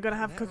don't think you're going to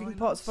have Letter cooking I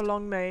pots for lost.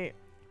 long, mate.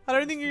 I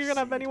don't think For you're going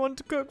to have Sid. anyone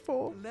to cook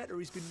for. the letter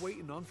he's been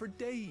waiting on for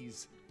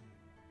days.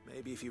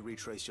 Maybe if you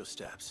retrace your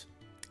steps.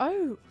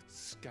 Oh, I'd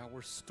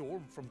scour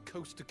Storm from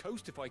coast to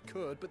coast if I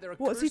could, but there are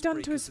what's he curse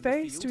done to his breakers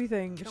in the face, field, do we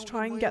think? To counting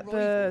try and my get the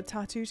arrival.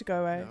 tattoo to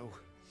go away. No.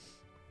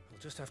 I'll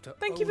just have to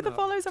Thank you for own the up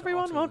follows, to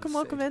everyone. Otto Welcome, and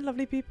welcome Sid. in,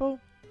 lovely people.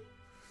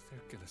 They're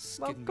gonna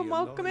skin me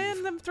Welcome alive.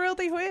 in. I'm thrilled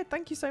to hear it.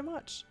 Thank you so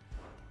much.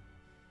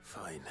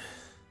 Fine.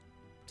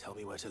 Tell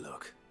me where to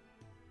look.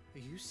 Are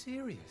you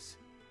serious?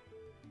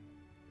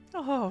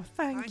 Oh,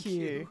 thank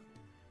you.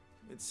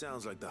 It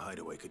sounds like the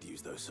hideaway could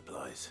use those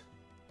supplies.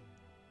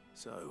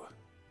 So,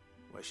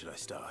 where should I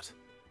start?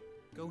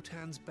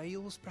 Gotan's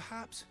bales,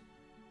 perhaps?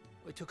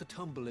 I took a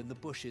tumble in the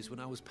bushes when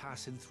I was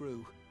passing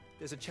through.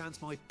 There's a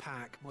chance my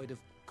pack might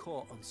have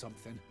caught on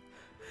something.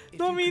 If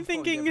Not you me can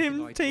find thinking everything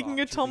him I taking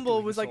a dropped, you'll be tumble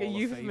doing was us like a all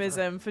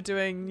euphemism for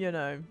doing, you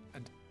know.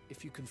 And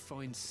if you can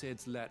find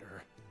Sid's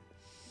letter,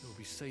 you'll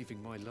be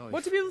saving my life.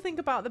 What do people think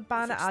about the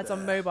banner it's ads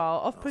on there, mobile? I'll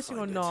Off-putting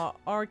or find it. not?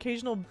 Are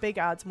occasional big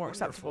ads more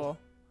Wonderful. acceptable?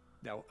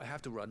 Now, I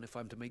have to run if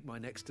I'm to make my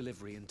next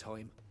delivery in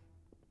time.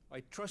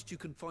 I trust you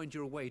can find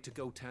your way to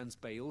Gotan's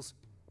bales.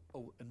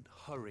 Oh, and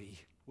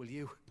hurry, will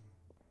you?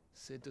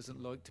 Sid doesn't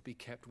like to be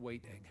kept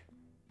waiting.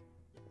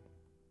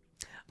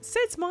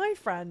 Sid's my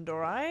friend,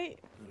 alright?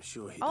 I'm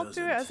sure he I'll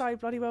doesn't. do it as I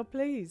bloody well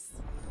please.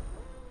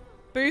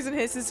 Boos and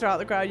hisses throughout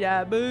the crowd.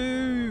 Yeah,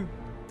 boo!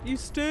 You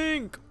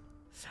stink!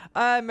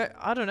 I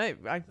don't know.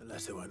 The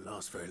letter won't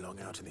last very long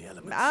out in the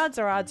elements. Ads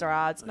are ads are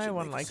ads. I No should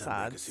one make a likes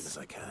sunbreak as soon ads. as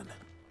I can.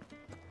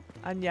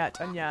 And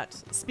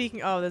yet.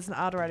 Speaking, oh, there's an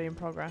ad already in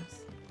progress.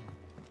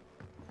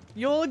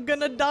 You're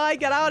gonna die,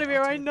 get out of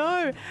here, I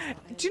know.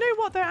 Do you know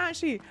what, though,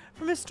 actually,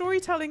 from a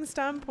storytelling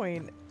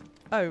standpoint...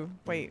 Oh,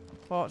 wait,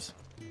 what?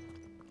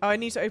 Oh, I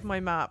need to open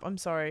my map, I'm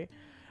sorry.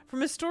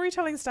 From a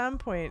storytelling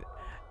standpoint,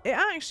 it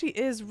actually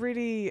is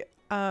really...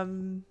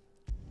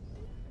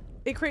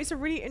 It creates a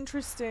really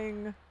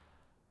interesting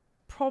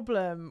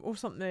problem or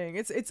something.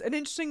 It's an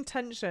interesting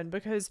tension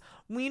because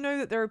we know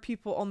that there are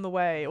people on the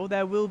way, or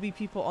there will be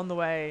people on the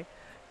way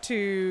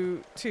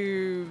to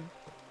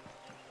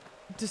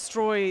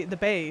destroy the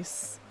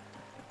base,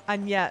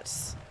 and yet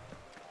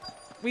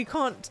we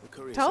can't The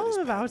courier tell said his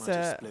them pack about might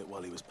have it. split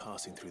while he was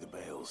passing through the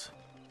bales.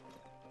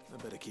 I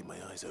better keep my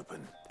eyes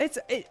open. It's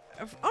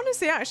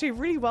honestly actually a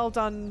really well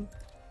done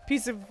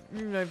piece of,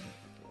 you know,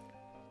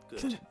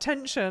 Good.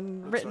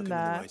 tension Looks written like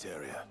I'm in there. the right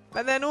area.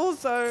 But then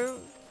also,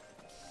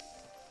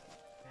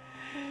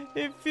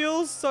 it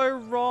feels so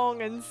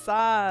wrong and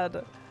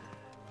sad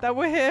that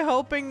we're here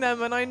helping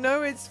them, and I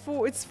know it's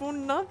for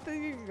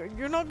nothing.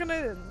 You're not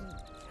gonna.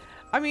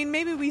 I mean,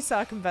 maybe we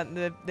circumvent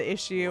the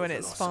issue Or and the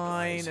it's lost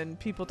fine supplies. and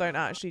people don't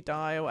actually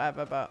die or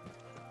whatever. But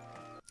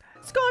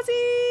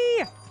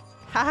Scotty,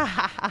 ha ha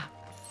ha ha.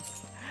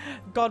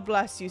 God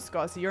bless you,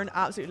 Scotty. You're an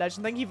absolute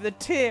legend. Thank you for the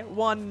tier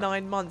 1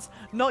 9 months.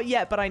 Not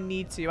yet, but I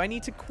need to. I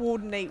need to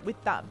coordinate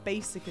with that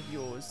basic of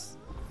yours.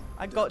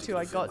 I Don't got think to. it'll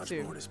I fit got much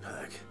to. more in his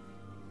pack.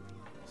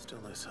 Still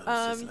no sign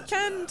of Sid's letter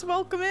Kent, there.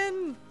 welcome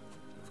in. We've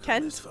come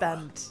Kent this far.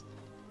 Bent.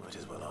 Might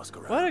as well ask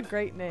around. What a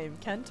great name,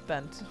 Kent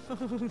Bent.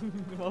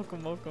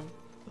 Welcome.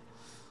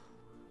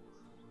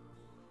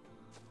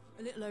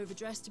 A little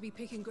overdressed to be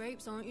picking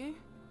grapes, aren't you?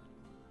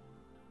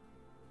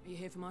 Are you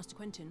here for Master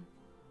Quentin?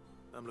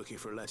 I'm looking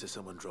for a letter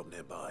someone dropped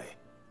nearby.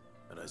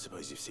 And I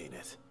suppose you've seen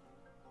it.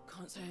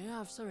 Can't say I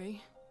have,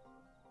 sorry.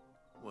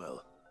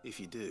 Well, if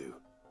you do,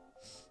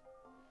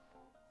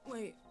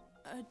 Wait,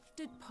 I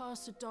did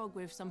pass a dog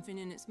with something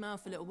in its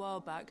mouth a little while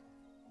back.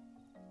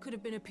 Could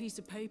have been a piece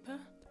of paper.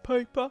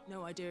 Paper.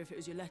 No idea if it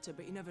was your letter,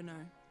 but you never know.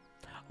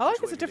 I like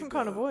Which way it's a did it different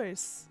kind of go?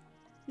 voice.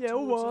 Yeah,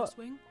 Towards what? West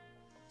Wing.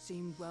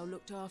 Seemed well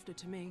looked after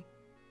to me.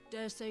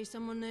 Dare say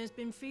someone there's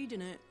been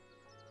feeding it.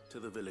 to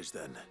the village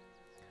then.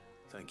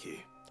 Thank you.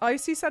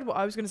 Icy said what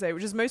I was going to say,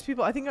 which is most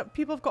people, I think that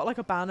people have got like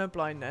a banner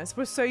blindness.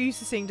 We're so used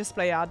to seeing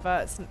display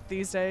adverts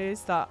these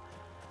days that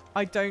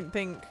I don't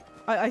think,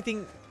 I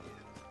think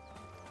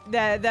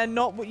they're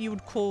not what you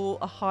would call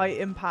a high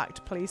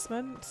impact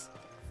placement.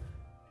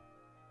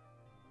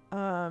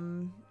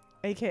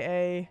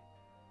 AKA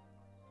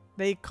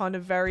they kind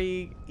of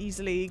very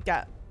easily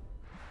get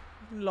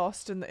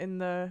lost in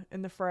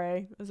the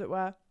fray, as it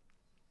were.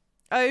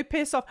 Oh,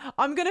 piss off.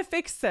 I'm going to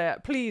fix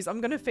it. Please, I'm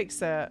going to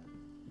fix it.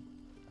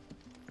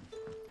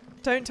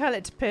 Don't tell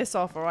it to piss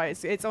off,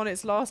 alright? It's on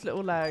its last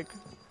little leg.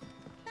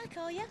 Back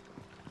are ya?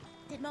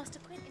 Did Master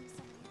Quentin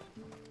send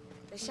you?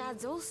 The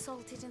shad's all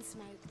salted and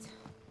smoked.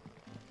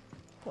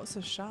 What's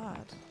a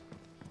shad?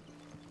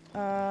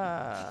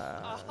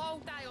 A whole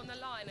day on the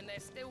line and they're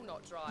still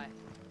not dry.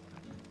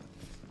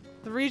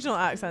 The regional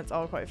accents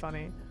are quite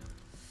funny.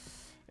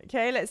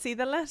 Okay, let's see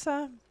the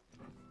letter.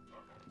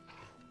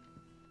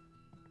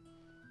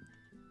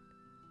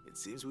 It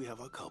seems we have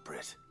our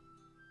culprit.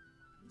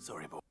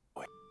 Sorry,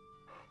 boy.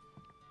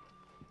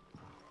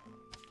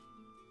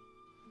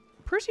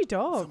 Pretty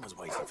dog. Someone's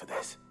waiting for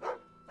this.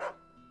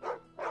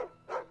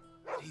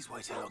 He's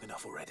waited long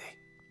enough already.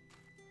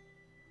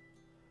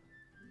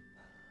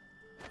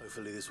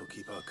 Hopefully this will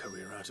keep our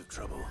career out of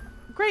trouble.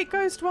 Great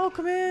Ghost,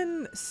 welcome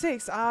in.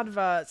 6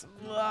 adverts.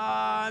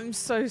 I'm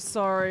so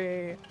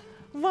sorry.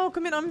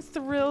 Welcome in. I'm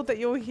thrilled that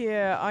you're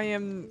here. I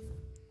am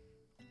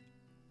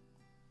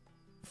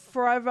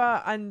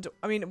forever and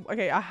I mean,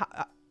 okay,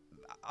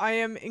 I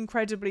am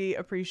incredibly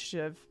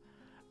appreciative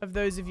of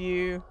those of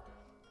you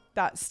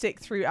that stick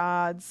through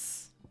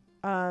ads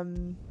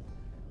to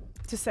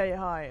say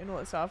hi and all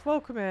that stuff.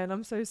 Welcome in.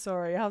 I'm so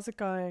sorry. How's it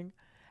going?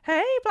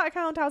 Hey,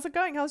 Blackhound, how's it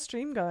going? How's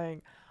stream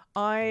going?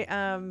 I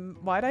am...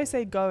 Why did I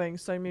say going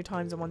so many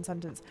times in one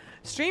sentence?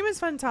 Stream is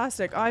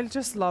fantastic. I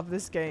just love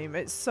this game.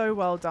 It's so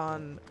well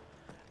done.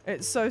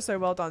 It's so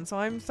well done. So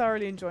I'm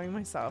thoroughly enjoying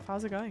myself.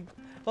 How's it going?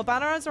 Well,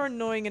 banner ads are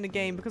annoying in a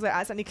game because I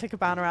accidentally click a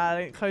banner ad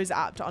and it closes the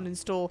app to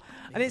uninstall.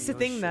 And it's the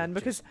thing then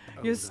because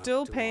you're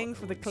still paying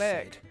for the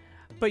click,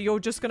 but you're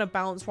just going to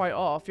bounce right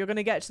off. You're going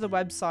to get to the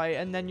website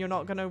and then you're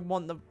not going to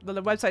want the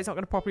website's not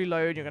going to properly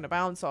load. You're going to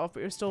bounce off, but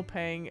you're still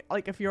paying.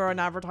 Like if you're an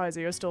advertiser,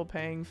 you're still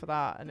paying for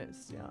that. And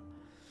it's, yeah.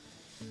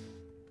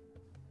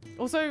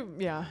 Also,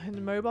 yeah, in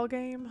a mobile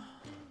game,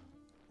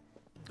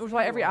 which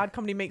like every ad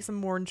company makes them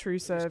more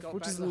intrusive,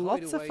 which is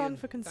lots of fun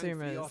for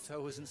consumers.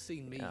 Otto hasn't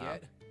seen me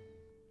yet.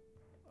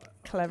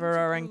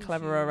 Cleverer and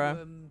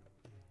cleverer.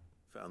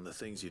 Found the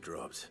things you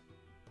dropped.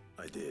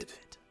 I did.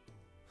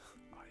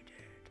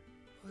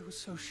 I was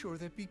so sure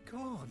they'd be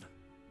gone.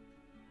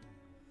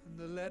 And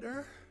the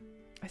letter?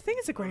 I think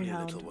it's a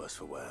greyhound. A little worse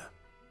for wear.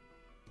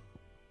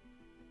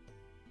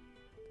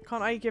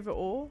 Can't I give it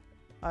all?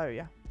 Oh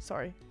yeah,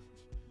 sorry.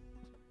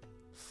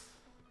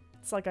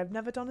 It's like I've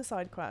never done a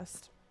side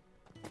quest.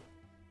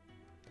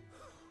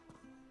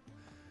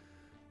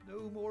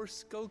 No more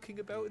skulking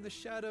about in the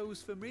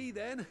shadows for me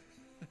then.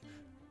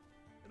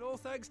 And all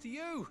thanks to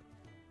you.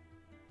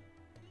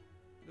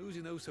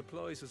 Losing those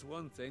supplies was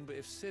one thing, but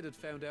if Sid had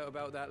found out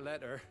about that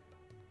letter...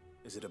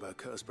 Is it about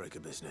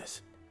Cursebreaker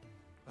business?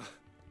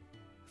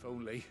 If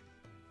only.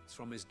 It's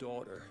from his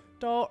daughter.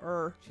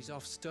 Daughter. She's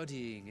off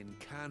studying in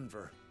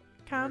Canver.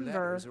 Canver.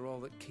 Her letters are all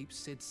that keeps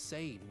Sid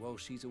sane while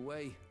she's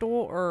away.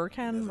 Daughter,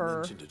 Canver. Never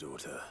mentioned a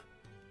daughter.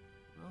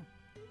 Oh,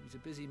 he's a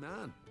busy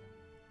man.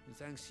 And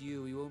thanks to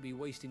you, he won't be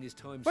wasting his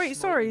time. Wait,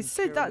 sorry,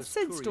 Sid, that's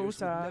Sid's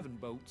daughter. 11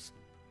 boats.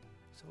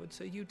 So I'd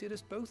say you did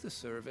us both a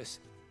service.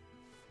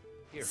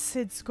 Here,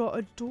 Sid's got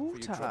a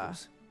daughter.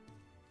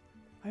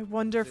 I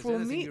wonder if we'll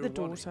meet the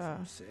daughter.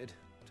 Sid,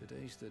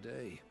 today's the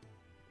day.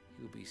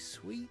 He'll be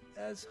sweet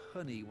as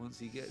honey once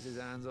he gets his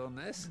hands on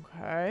this.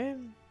 Okay.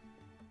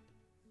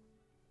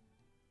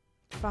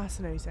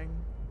 Fascinating.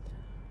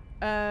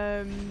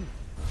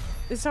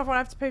 This stuff I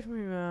have to pay for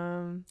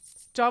me.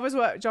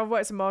 Java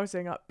works in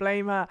marketing.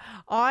 Blame her.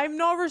 I'm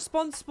not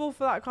responsible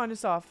for that kind of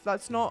stuff.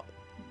 That's not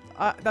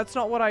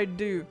what I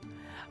do.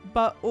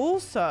 But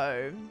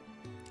also,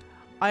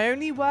 I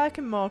only work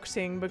in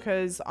marketing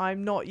because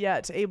I'm not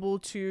yet able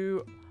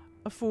to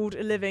afford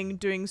a living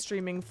doing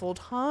streaming full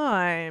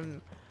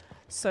time.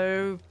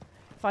 So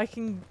if I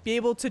can be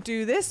able to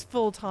do this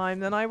full time,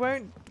 then I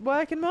won't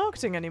work in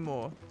marketing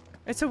anymore.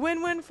 It's a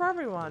win-win for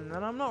everyone,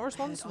 and I'm not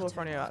responsible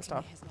for any of that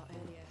stuff.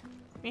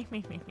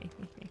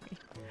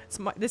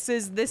 This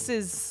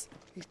is.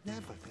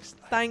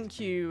 Thank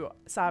you,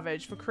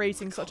 Savage, for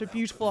creating such a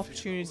beautiful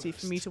opportunity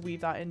for me to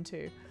weave that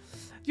into.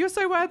 You're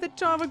so worth it,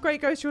 Java. Great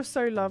Ghost, you're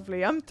so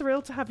lovely. I'm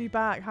thrilled to have you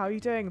back. How are you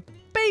doing?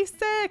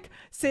 Basic!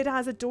 Sid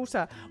has a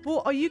daughter.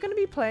 Well, are you going to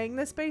be playing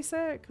this,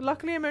 Basic?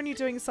 Luckily, I'm only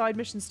doing side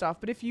mission stuff,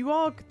 but if you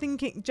are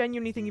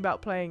genuinely thinking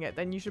about playing it,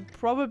 then you should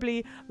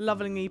probably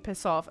lovingly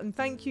piss off. And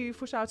thank you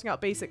for shouting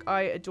out Basic.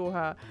 I adore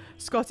her.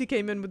 Scotty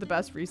came in with the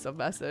best resub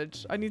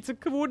message. I need to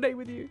coordinate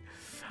with you.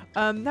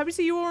 Happy to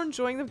see you all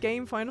enjoying the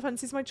game. Final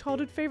Fantasy is my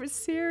childhood favorite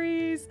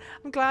series.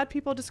 I'm glad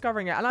people are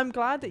discovering it, and I'm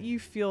glad that you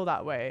feel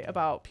that way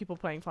about people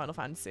playing Final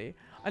Fantasy.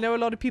 I know a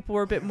lot of people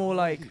were a bit more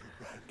like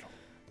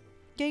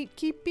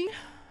gatekeepy.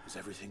 Is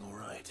everything all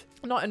right?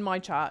 Not in my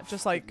chat,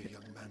 just like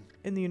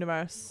in the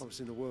universe. I was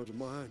in a world of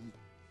my own.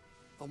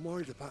 I'm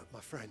worried about my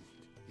friend,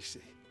 you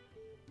see.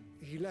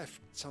 He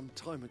left some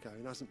time ago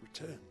and hasn't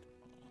returned.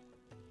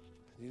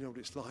 And you know what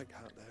it's like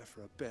out there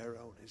for a bearer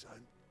on his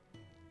own.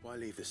 Why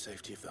leave the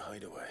safety of the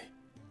hideaway?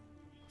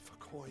 For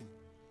coin.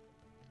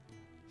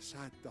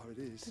 Sad though it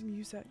is. The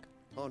music.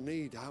 Our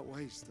need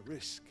outweighs the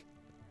risk.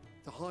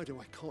 The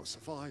hideaway can't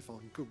survive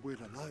on goodwill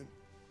alone.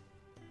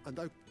 And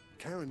though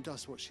Karen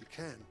does what she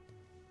can,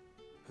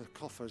 her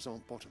coffers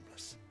aren't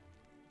bottomless.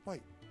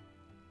 Wait.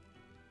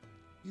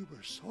 You were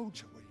a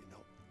soldier, were you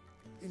not?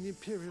 In the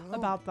Imperial Army?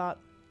 About that.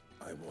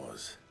 I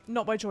was.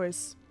 Not by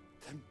choice.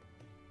 Then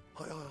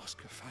I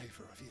ask a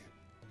favour of you.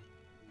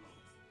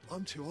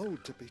 I'm too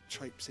old to be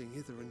traipsing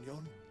hither and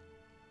yon.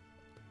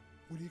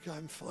 Will you go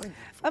and find him?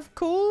 Of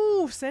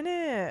course,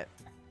 innit?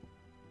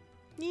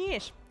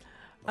 Yes.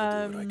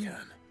 I'll do what I can.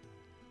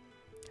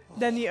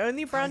 Then the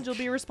only brand you'll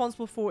be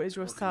responsible for is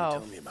What can you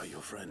yourself. tell me about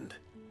your friend?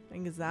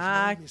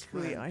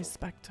 Exactly, Ice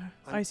Spectre.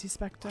 Icy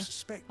Spectre.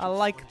 I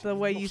like the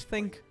way you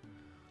think.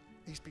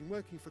 He's been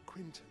working for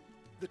Quinton.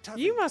 The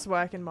You must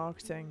work in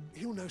marketing.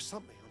 He'll know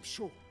something, I'm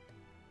sure.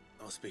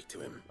 I'll speak to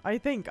him. I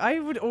think I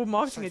would, or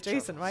marketing Safe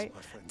adjacent, travels, right?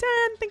 my friend.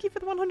 Dan, thank you for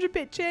the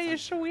 100-bit cheer. You're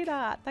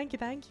sweetheart. Thank you,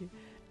 thank you.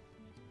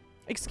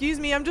 Excuse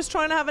me, I'm just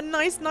trying to have a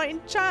nice night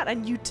in chat,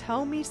 and you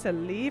tell me to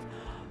leave.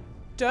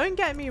 Don't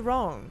get me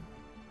wrong.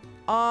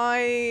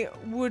 I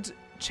would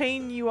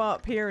chain you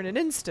up here in an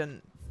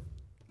instant.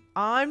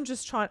 I'm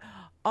just trying.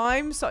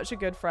 I'm such a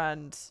good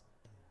friend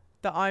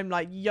that I'm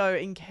like, yo,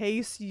 in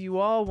case you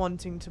are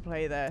wanting to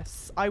play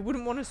this, I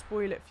wouldn't want to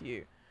spoil it for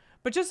you.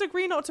 But just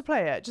agree not to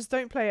play it. Just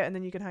don't play it and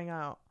then you can hang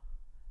out.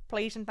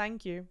 Please and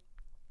thank you.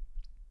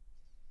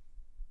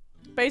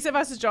 Basic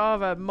versus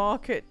Java.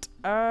 Market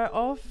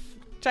off.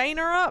 Chain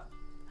her up.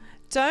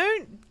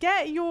 Don't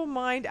get your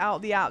mind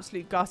out the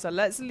absolute gutter.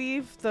 Let's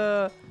leave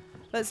the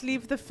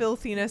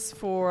filthiness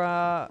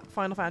for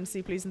Final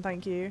Fantasy, please and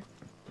thank you.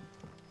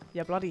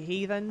 Yeah, bloody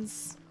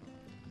heathens.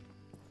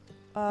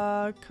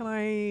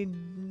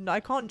 Can I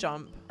can't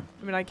jump.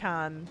 I mean, I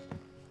can.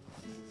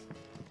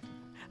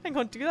 Hang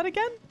on, do that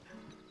again?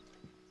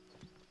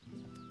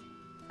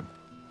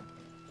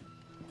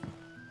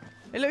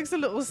 It looks a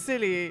little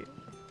silly.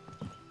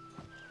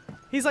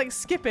 He's like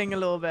skipping a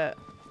little bit.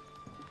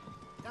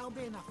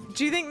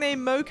 Do you think they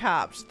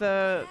mocapped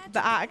the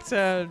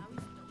actor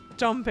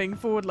jumping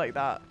forward like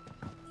that?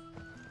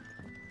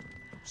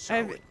 So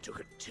it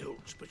took a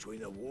tilt between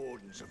the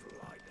Wardens of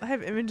Light. I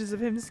have images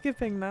of him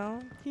skipping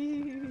now.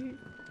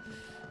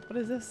 What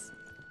is this?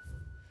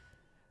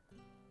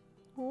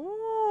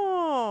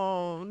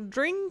 Oh,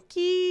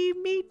 drinky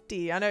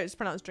meaty. I know it's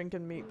pronounced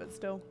drinking meat, but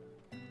still.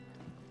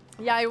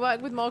 Yeah, I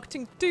work with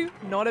marketing too.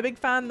 Not a big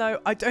fan though.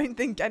 I don't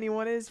think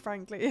anyone is,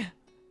 frankly.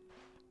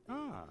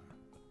 Ah,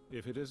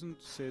 if it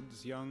isn't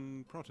Sid's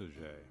young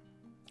protege.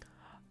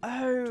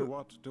 Oh. To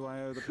what do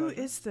I owe the Who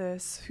pleasure? is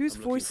this? Whose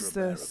I'm voice looking is for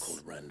a bearer this?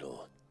 called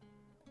Randall.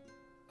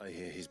 I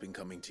hear he's been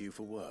coming to you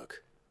for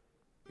work.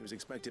 He was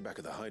expected back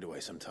at the hideaway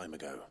some time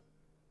ago.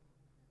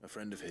 A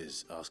friend of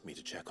his asked me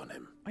to check on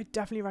him. I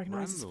definitely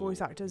recognize his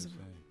voice actors. you say?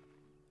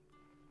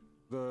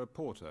 The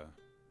porter.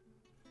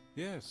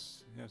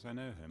 Yes, I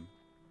know him.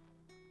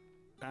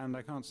 And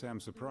I can't say I'm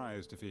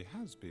surprised if he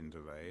has been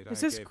delayed.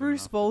 Is I this gave him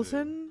Bruce enough to do.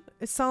 Bolton?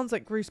 It sounds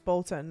like Bruce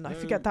Bolton. I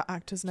forget that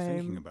actor's name.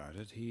 Thinking about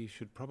it, he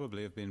should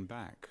probably have been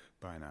back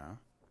by now.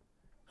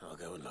 I'll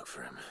go and look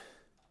for him.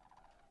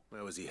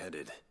 Where was he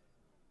headed?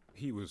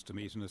 He was to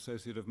meet an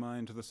associate of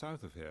mine to the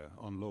south of here,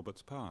 on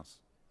Lorbert's Pass.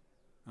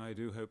 I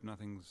do hope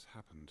nothing's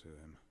happened to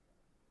him.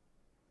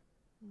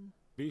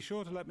 Be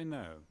sure to let me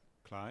know,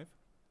 Clive.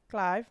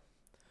 Clive.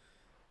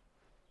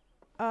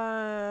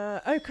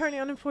 Oh, currently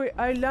unemployed.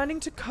 Oh,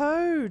 learning to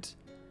code.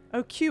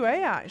 Oh,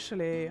 QA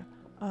actually.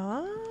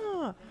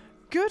 Ah,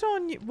 good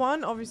on you.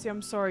 One, obviously,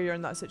 I'm sorry you're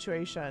in that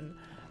situation.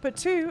 But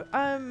two,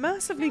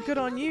 massively good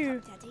on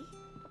you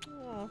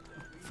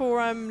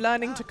for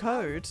learning to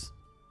code.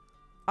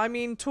 I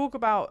mean, talk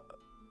about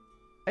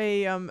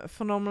a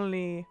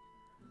phenomenally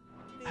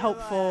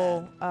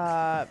helpful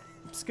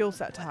skill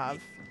set to have,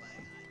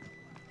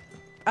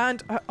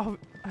 and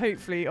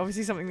hopefully,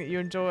 obviously, something that you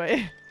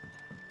enjoy.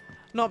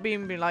 Not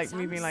being like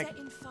me being like,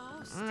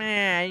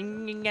 yeah, you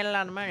can get a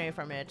lot of money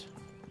from it.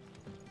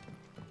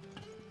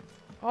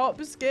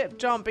 Hop, skip,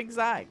 jump,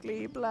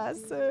 exactly.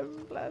 Bless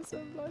him, bless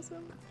him, bless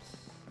him.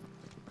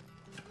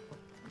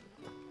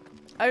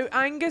 Oh,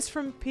 Angus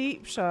from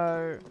Peep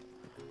Show.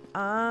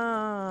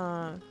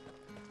 Ah.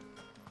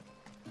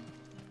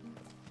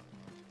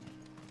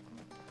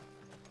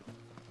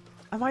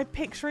 Am I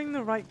picturing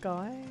the right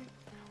guy?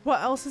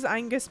 What else has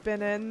Angus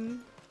been in?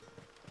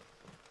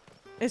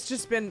 It's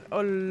just been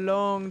a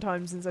long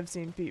time since I've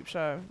seen Peep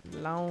Show.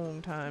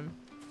 Long time.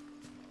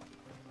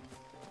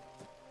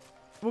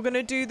 We're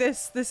gonna do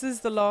this. This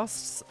is the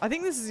last. I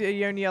think this is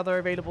the only other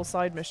available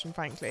side mission,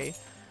 frankly.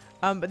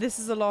 But this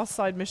is the last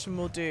side mission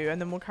we'll do,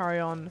 and then we'll carry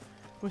on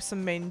with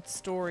some main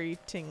story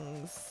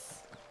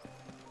things.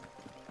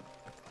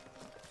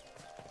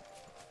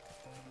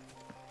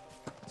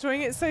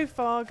 Enjoying it so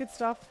far. Good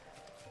stuff.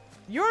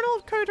 You're an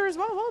old coder as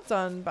well. Well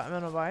done,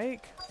 Batman on a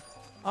Bike.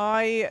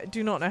 I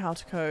do not know how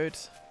to code.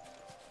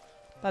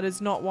 That is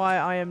not why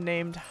I am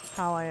named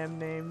how I am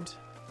named.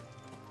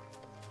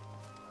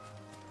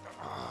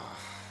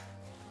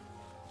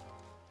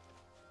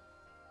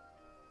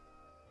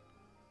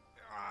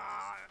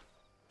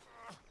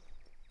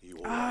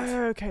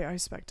 Okay, I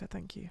Spectre,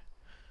 thank you.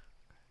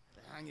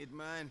 Hanged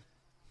man.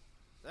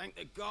 Thank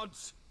the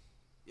gods.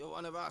 You're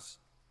one of us.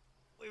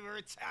 We were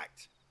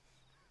attacked.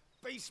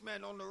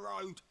 Beastmen on the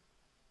road.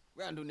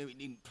 Randall knew he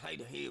didn't play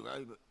the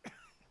hero,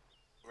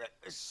 but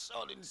the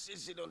sod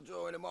insisted on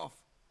drawing him off.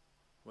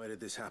 Where did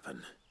this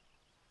happen?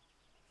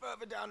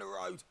 Further down the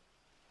road.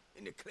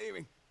 In the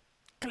clearing.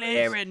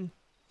 Clearing.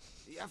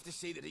 You have to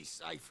see that he's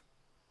safe.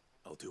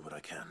 I'll do what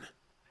I can.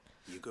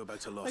 You go back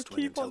to Lost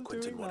when and tell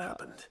Quinton what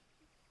happened.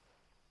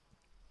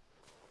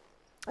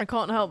 I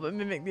can't help but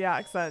mimic the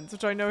accents,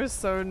 which I know is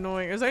so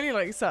annoying. There's only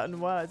like certain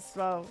words as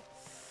well.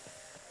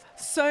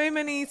 So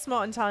many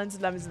smart and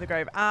talented lemons in the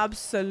grove.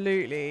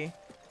 Absolutely.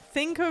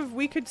 Think of,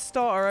 we could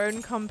start our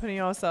own company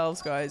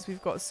ourselves, guys.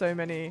 We've got so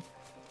many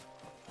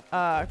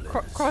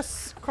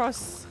cross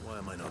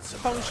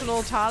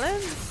functional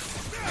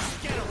talents.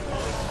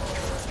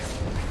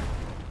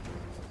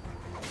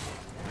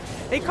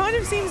 It kind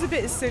of seems a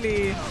bit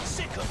silly.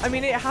 I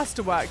mean, it has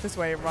to work this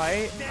way,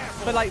 right?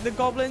 But like the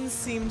goblins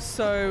seem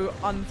so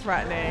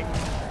unthreatening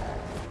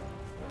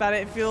that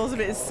it feels a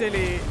bit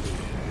silly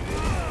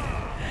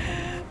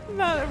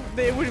that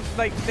they would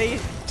like they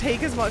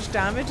take as much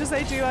damage as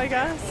they do, I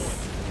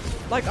guess.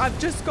 Like I've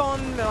just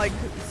gone like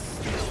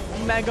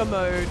mega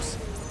mode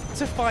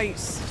to fight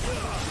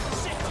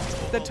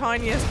the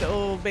tiniest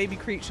little baby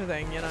creature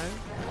thing, you know?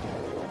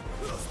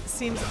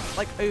 Seems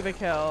like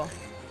overkill.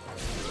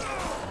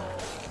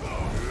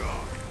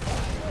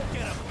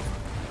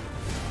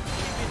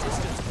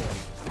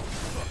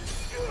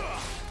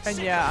 And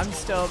yeah, I'm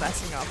still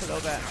messing up a little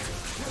bit.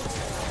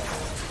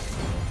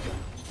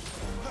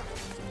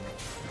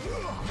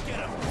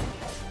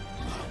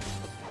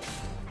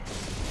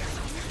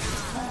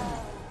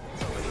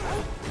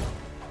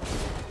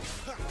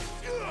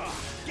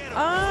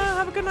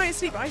 Have a good night's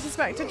sleep. I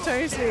suspected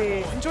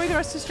totally. Enjoy the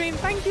rest of the stream.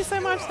 Thank you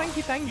so much. Thank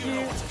you, thank you.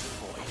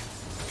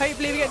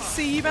 Hopefully we get to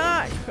see you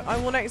back. I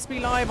will next be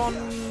live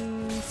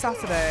on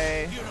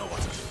Saturday.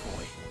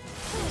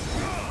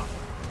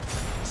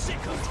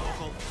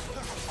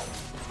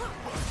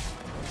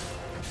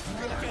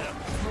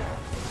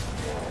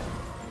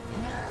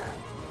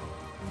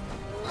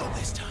 Not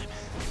this time.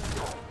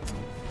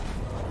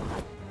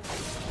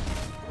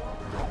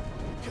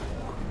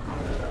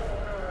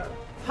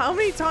 How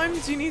many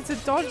times do you need to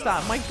dodge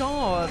that? My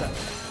god.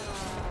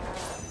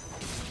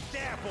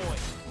 There, boy.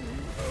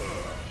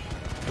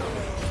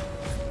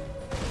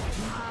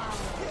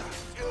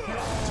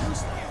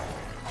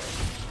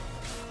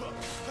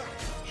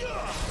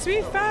 To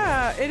be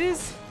fair, it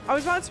is. I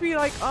was about to be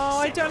like, oh,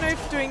 I don't know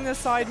if doing the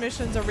side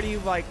missions are really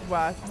like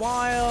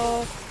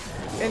worthwhile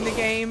in the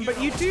game, but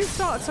you do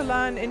start to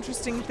learn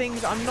interesting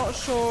things. I'm not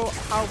sure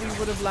how we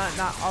would have learned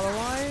that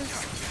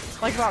otherwise.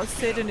 Like about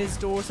Sid and his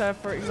daughter,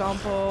 for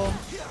example.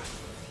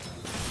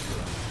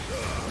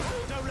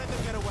 Don't let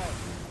them get away.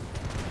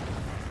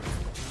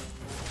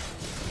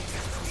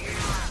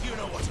 You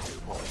know what to do,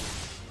 boy.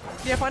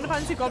 Yeah, Final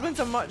Fantasy goblins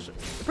are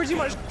pretty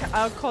much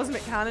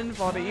cosmic cannon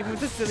fodder, even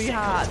with the silly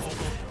hat.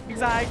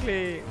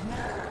 Exactly.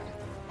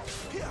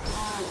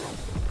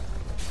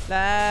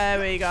 There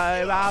we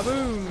go,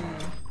 boom.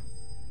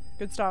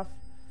 Good stuff.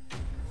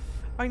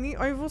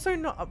 I've also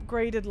not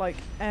upgraded like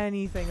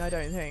anything, I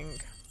don't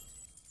think.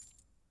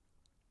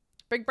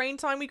 Big brain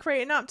time. We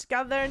create an app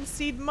together and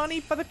seed money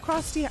for the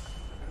crusty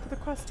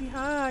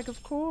hag,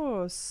 of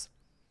course.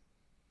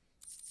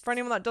 For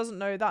anyone that doesn't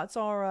know, that's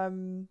our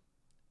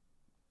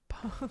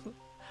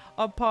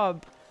our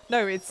pub.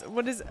 No, it's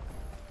what is it?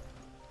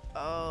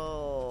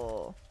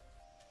 Oh,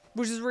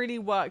 which is really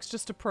works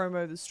just to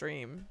promo the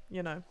stream,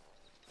 you know.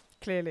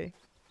 Clearly.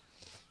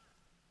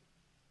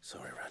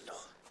 Sorry, Randall.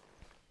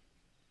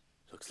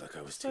 Looks like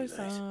I was So too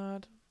late.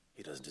 sad.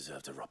 He doesn't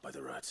deserve to rot by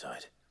the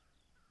roadside.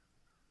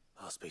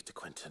 I'll speak to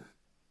Quentin.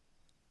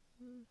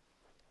 Okay.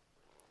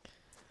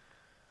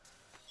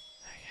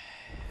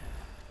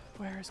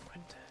 Where is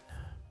Quentin?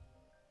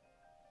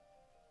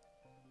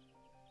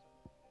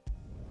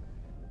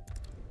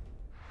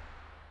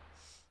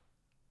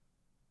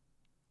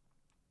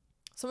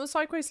 Some of the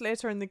side quests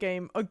later in the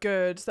game are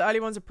good. The early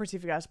ones are pretty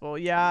forgettable.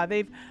 Yeah,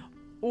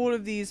 all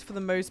of these for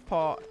the most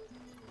part.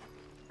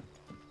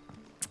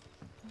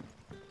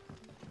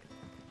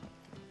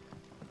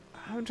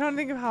 I'm trying to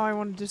think of how I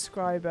want to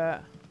describe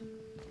it.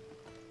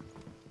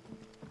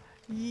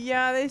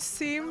 Yeah, they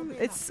seem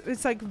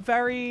it's like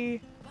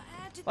very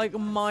like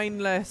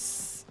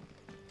mindless.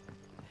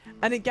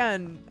 And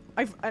again,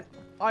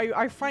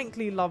 I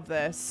frankly love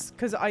this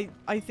because I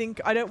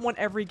think I don't want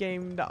every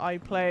game that I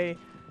play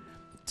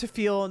to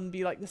feel and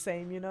be like the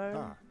same, you know?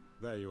 Ah,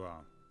 there you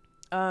are.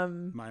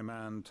 My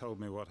man told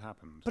me what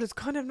happened. But it's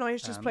kind of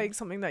nice just playing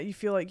something that you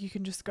feel like you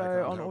can just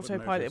go on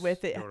autopilot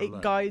with.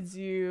 It guides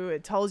you.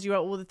 It tells you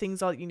all the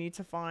things that you need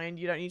to find.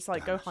 You don't need to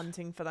like go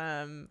hunting for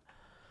them.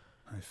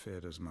 I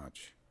feared as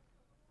much.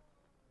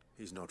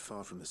 He's not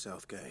far from the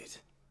south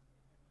gate.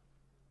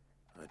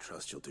 I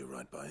trust you'll do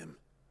right by him.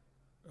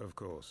 Of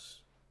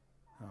course.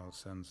 I'll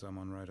send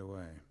someone right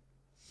away.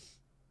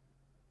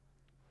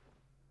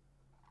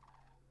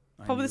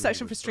 Probably the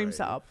section for stream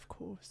setup, of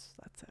course.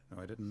 That's it.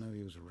 No, I didn't know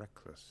he was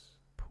reckless.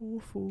 Poor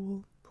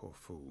fool. Poor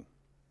fool.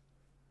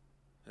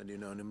 And you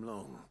known him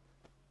long?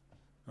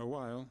 A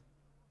while.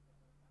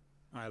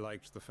 I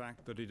liked the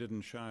fact that he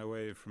didn't shy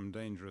away from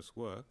dangerous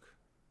work.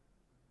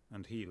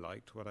 And he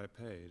liked what I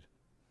paid.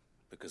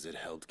 Because it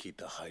helped keep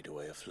the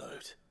hideaway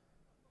afloat.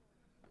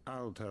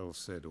 I'll tell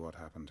Sid what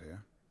happened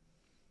here.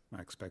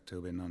 I expect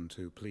he'll be none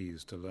too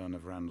pleased to learn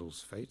of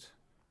Randall's fate.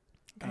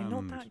 Okay,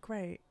 not that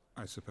great.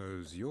 I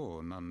suppose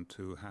you're none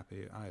too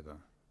happy either.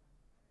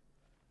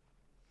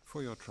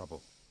 For your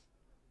trouble.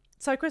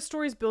 Side quest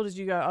stories build as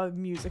you go. Oh,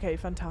 Muse. Okay,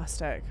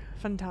 fantastic.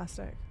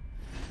 Fantastic.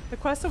 The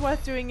quests are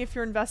worth doing if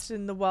you're invested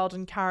in the world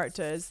and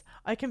characters.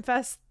 I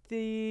confess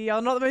they are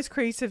not the most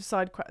creative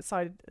I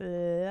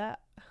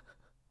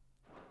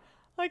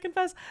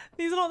confess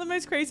these are not the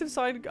most creative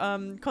side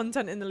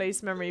content in the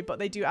latest memory, but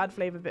they do add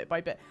flavor bit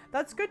by bit.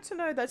 That's good to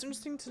know. That's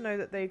interesting to know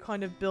that they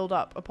kind of build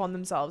up upon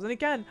themselves. And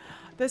again,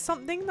 there's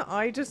something that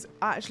I just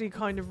actually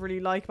kind of really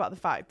like about the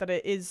fact that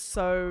it is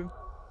so,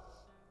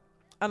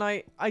 and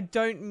I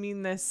don't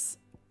mean this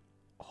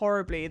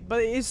horribly,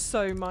 but it is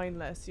so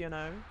mindless, you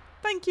know.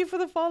 Thank you for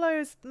the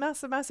follows.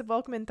 Massive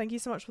welcome in. Thank you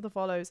so much for the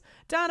follows.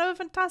 Dan, have a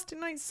fantastic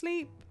night's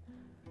sleep.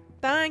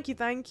 Thank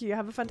you.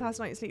 Have a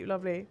fantastic night's sleep,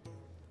 lovely.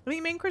 I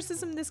think main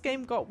criticism this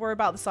game were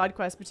about the side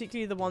quests,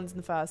 particularly the ones in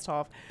the first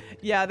half.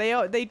 Yeah,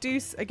 they do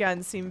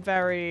again seem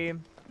very...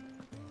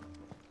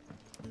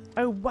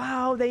 Oh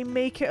wow, they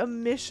make it a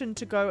mission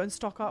to go and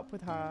stock up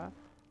with her.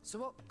 So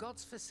what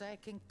God's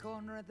forsaken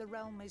corner of the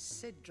realm is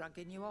Sid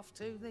dragging you off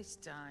to this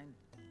time?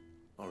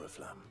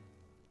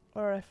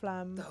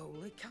 Oriflamme. The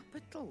holy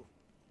capital.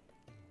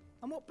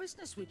 And what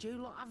business would you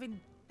lot having?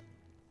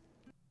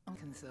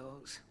 Uncan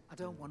thoughts. I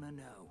don't want to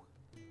know.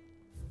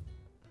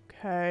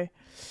 Okay.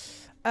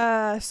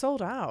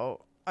 Sold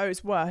out. Oh,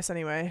 it's worse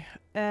anyway.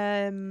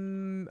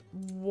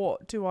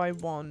 What do I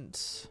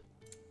want?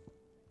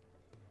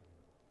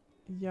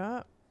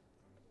 Yeah.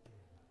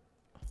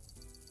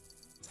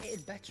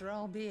 It'd better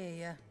all be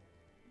here.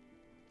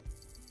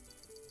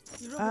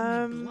 You're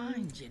rubbing me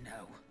blind, you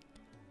know.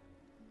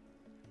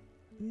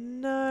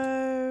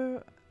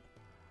 No.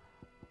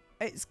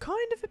 It's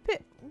kind of a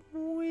bit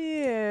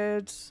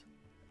weird.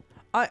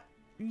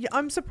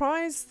 I'm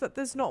surprised that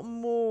there's not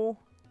more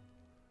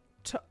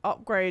to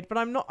upgrade, but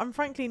I'm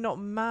frankly not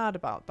mad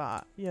about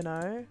that, you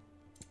know.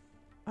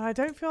 And I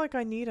don't feel like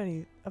I need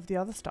any of the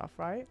other stuff,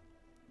 right?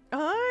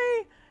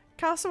 Hi,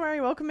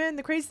 Cassowary, welcome in.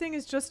 The crazy thing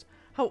is just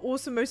how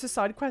awesome most of the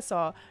side quests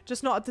are,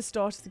 just not at the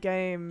start of the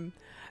game.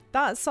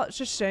 That's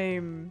such a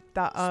shame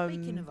that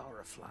Speaking of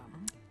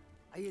Oriflamme,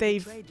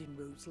 they've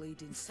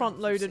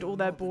front-loaded all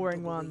their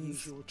boring ones.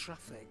 Usual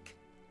traffic.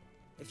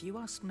 If you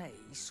ask me,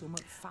 some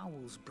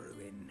foul's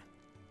brewing,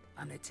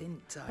 and it's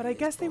entirely. But I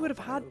guess they would have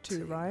had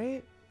to,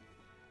 right?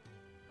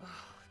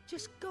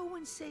 Just go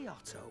and see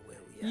Otto, will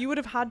you? You would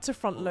have had to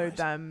front load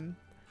them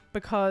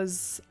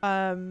because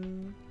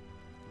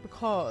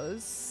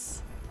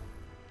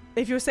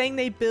if you're saying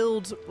they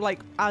build like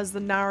as the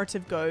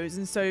narrative goes,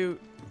 and so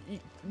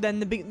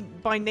then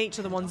by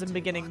nature the ones in the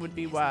beginning would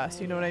be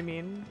worse, you know what I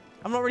mean?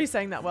 I'm not really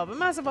saying that well, but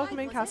massive welcome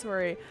in,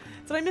 Cassowary.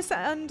 Did I miss the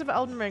end of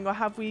Elden Ring, or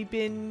have we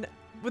been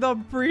with our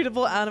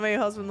breedable anime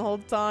husband the whole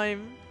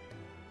time?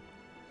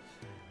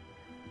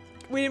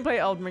 We didn't play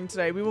Elden Ring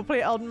today. We will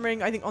play Elden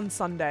Ring, I think, on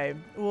Sunday.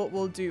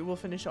 We'll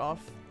finish off.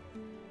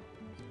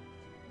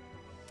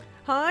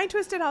 Hi,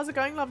 Twisted. How's it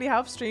going? Lovely. How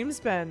have streams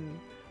been?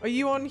 Are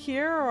you on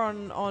here or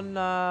on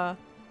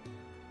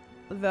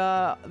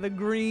the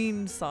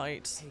green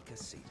site? Take a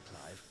seat,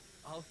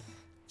 Clive.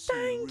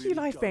 Thank you,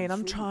 Lifebane.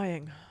 I'm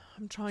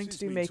trying to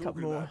do makeup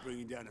more. About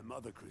bringing down a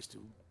mother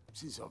crystal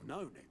since I've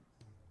known him.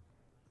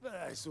 But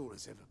that's all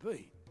it's ever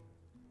been.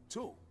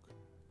 Talk.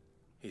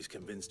 He's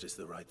convinced it's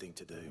the right thing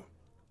to do.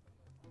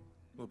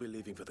 We'll be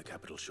leaving for the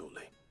capital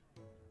shortly.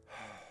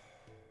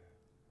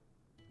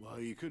 Well,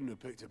 you couldn't have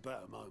picked a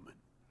better moment.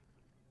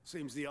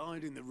 Seems the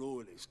hiding the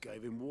royalists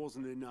gave him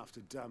wasn't enough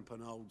to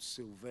dampen old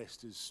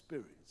Sylvester's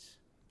spirits.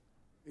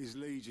 His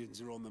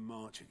legions are on the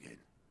march again.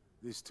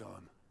 This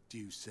time,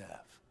 due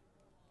south.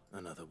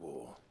 Another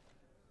war.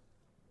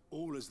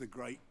 All as the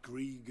great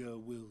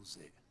Grieger wills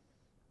it.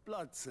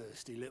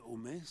 Bloodthirsty little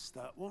miss,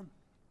 that one.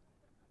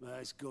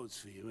 That's God's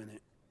for you,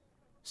 innit?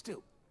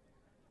 Still,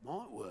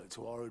 might work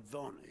to our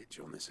advantage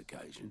on this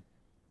occasion.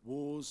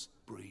 Wars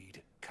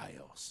breed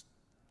chaos.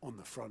 On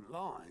the front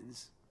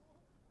lines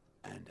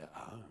and at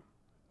home.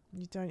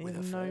 You don't With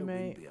even a know, fair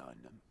mate. wind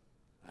behind them,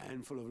 a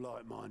handful of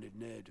like-minded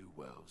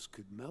ne'er-do-wells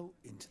could melt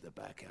into the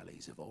back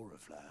alleys of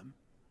Oriflamme.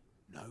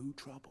 No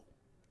trouble.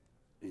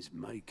 It's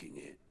making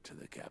it to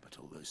the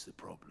capital that's the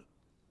problem.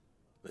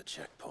 The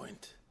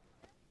checkpoint.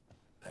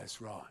 That's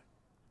right.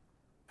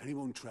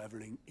 Anyone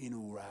travelling in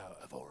or out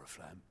of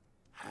Oriflamme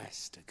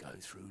has to go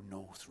through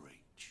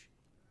Northreach.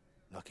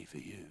 Lucky for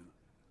you,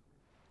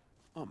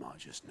 I might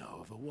just know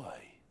of a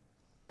way.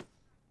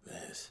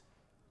 This?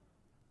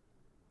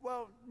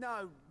 Well,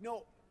 no,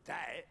 not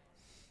that.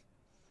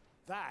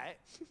 That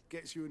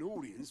gets you an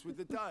audience with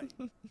the Dame.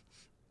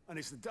 And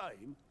it's the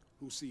Dame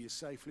who'll see you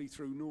safely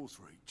through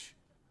Northreach.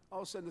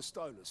 I'll send a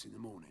Stolas in the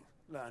morning.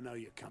 Let her know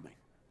you're coming.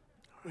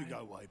 We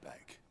go way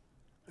back.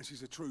 And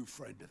she's a true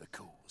friend of the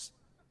cause.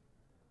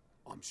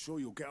 I'm sure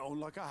you'll get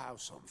on like a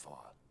house on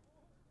fire.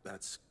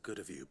 That's good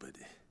of you, but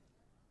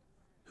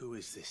who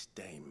is this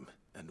Dame,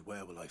 and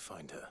where will I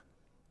find her?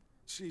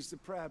 She's the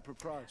proud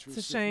proprietress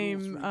It's a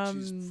shame, of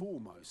Northreach's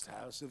foremost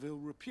house of ill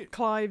repute.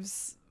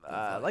 Clive's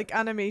like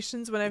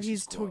animations whenever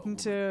he's talking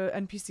to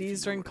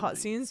NPCs during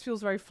cutscenes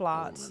feels very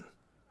flat.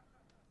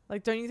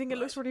 Like, don't you think it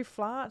looks really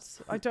flat?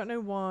 I don't know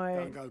why.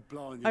 Don't go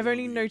blinded I've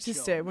only over your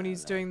noticed chart it when now,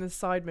 he's lad. doing the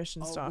side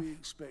mission I'll stuff. be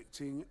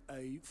expecting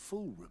a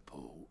full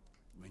report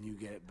when you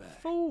get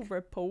back. Full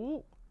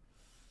report.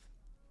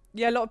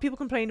 Yeah, a lot of people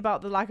complained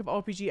about the lack of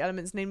RPG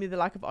elements, namely the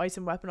lack of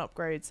item weapon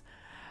upgrades.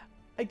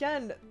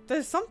 Again,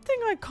 there's something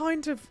I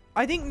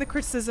think the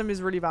criticism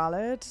is really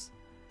valid.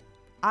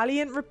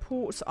 Alien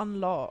reports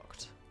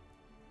unlocked.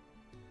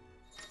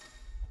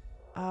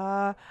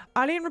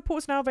 Alien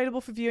reports now available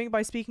for viewing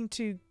by speaking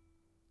to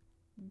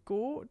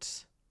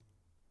Gort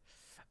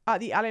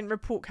at the Alien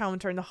report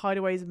counter in the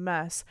Hideaway's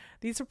mess.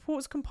 These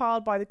reports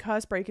compiled by the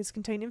Curse Breakers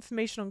contain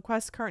information on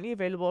quests currently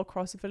available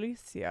across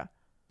Valusia.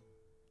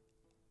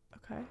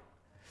 Okay.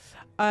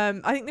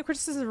 I think the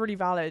criticism is really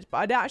valid,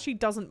 but it actually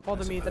doesn't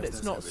bother me that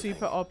it's not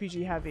super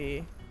RPG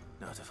heavy.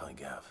 Now to find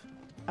Gav.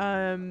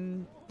 I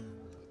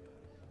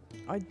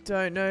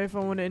don't know if I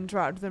want to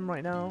interact with him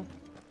right now.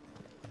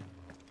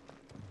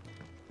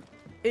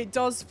 It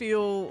does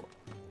feel...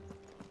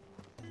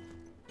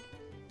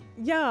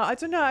 Yeah, I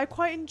don't know. I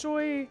quite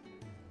enjoy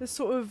the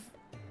sort of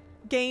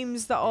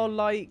games that are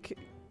like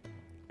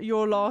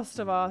your Last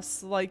of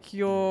Us, like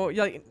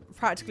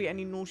practically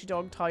any Naughty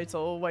Dog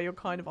title where you're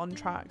kind of on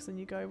tracks and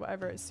you go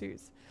whatever it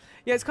suits.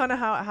 Yeah, it's kind of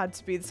how it had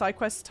to be. The side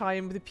quests tie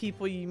in with the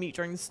people you meet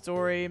during the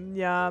story.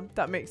 Yeah,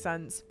 that makes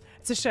sense.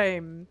 It's a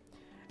shame.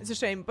 It's a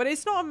shame. But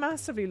it's not a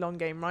massively long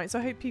game, right? So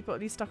I hope people at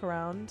least stuck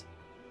around.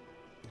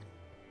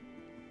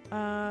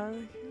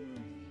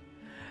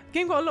 The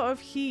game got a lot of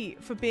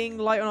heat for being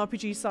light on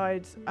RPG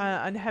side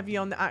and heavy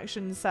on the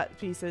action set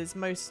pieces,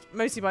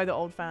 mostly by the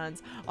old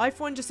fans. I,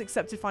 for one, just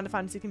accepted Final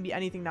Fantasy can be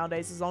anything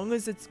nowadays as long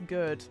as it's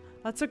good.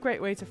 That's a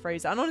great way to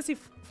phrase it. And honestly,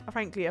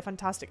 frankly, a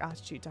fantastic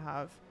attitude to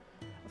have.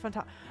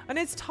 And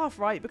it's tough,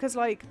 right? Because,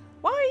 like,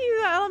 why are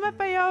you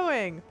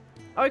LMFAOing?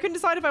 Oh, I couldn't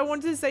decide if I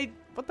wanted to say,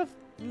 what the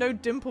no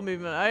dimple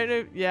movement. I don't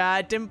know.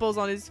 Yeah, dimples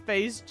on his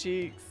face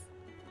cheeks.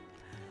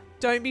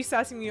 Don't be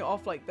setting me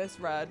off like this,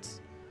 Red.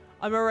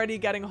 I'm already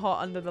getting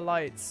hot under the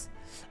lights.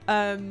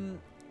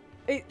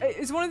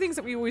 It's one of the things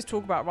that we always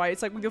talk about, right?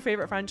 It's like with your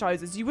favorite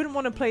franchises, you wouldn't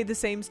want to play the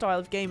same style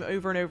of game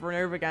over and over and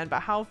over again,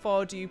 but how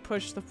far do you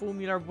push the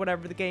formula of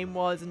whatever the game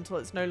was until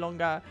it's no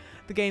longer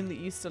the game that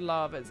you used to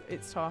love?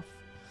 It's tough.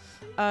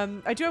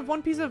 I do have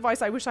one piece of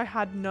advice I wish I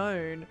had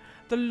known.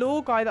 The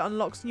lore guy that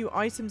unlocks new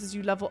items as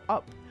you level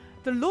up.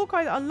 The lore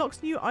guy that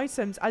unlocks new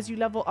items as you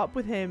level up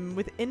with him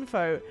with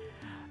info.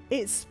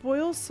 It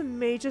spoils some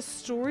major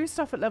story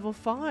stuff at level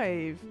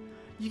 5.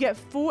 You get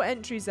 4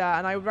 entries there,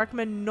 and I would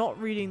recommend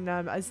not reading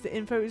them as the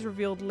info is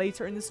revealed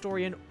later in the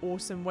story in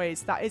awesome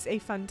ways. That is a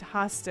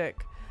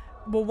fantastic...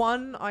 Well,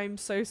 one, I'm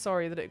so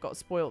sorry that it got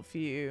spoiled for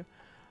you.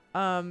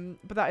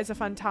 But that is a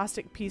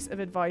fantastic piece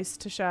of advice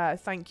to share.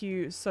 Thank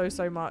you so,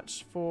 so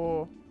much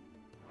for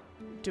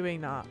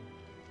doing that.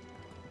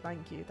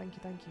 Thank you, thank you,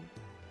 thank you.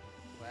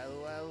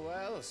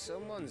 Well,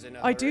 someone's in a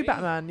I hurry. do,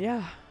 Batman,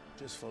 yeah.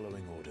 Just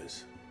following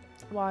orders.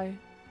 Why?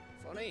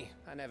 Funny,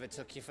 I never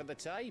took you for the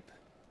type.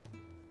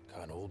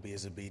 Can't all be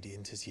as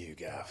obedient as you,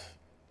 Gav.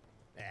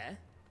 Eh?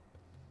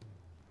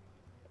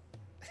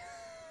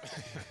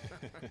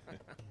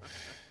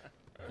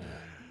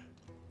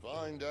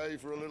 Fine day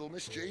for a little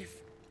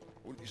mischief,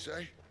 wouldn't you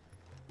say?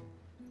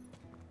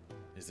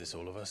 Is this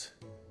all of us?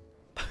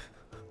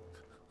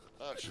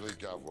 Actually,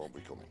 Gav won't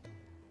be coming.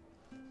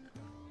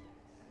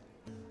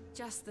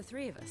 Just the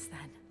 3 of us,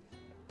 then?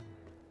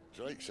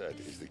 Drake said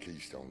is the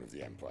keystone of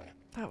the Empire.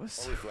 That was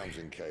so Oriflamme's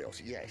in chaos,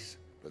 yes,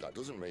 but that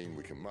doesn't mean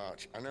we can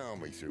march an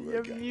army through her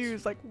Yeah, gates.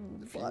 Muse, like,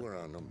 The fewer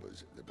our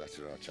numbers, the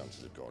better our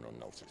chances of going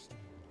unnoticed.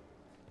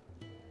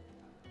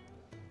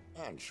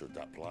 And should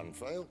that plan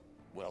fail,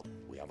 well,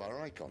 we have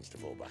our icons to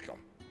fall back on.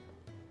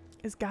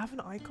 Is Gav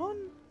an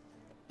icon?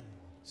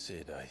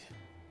 Sid,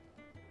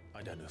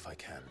 I don't know if I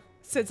can.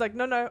 Sid's like,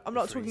 no, I'm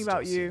not The Free talking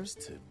about still you.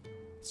 seems to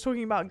It's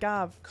talking about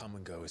Gav. come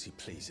and go as he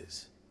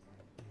pleases.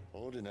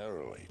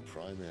 Ordinarily,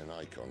 priming an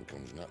icon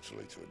comes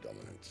naturally to a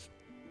dominance.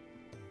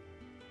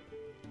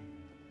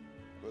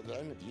 But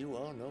then, you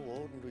are no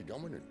ordinary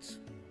dominance.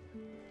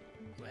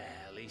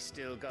 Well, he's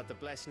still got the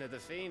blessing of the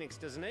Phoenix,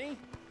 doesn't he?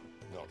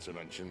 Not to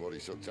mention what he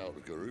sucked out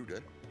of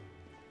Garuda.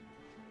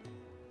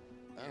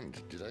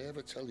 And did I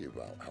ever tell you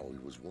about how he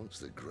was once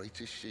the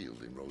greatest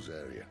shield in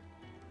Rosaria?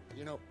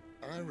 You know,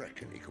 I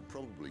reckon he could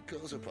probably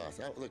cut us a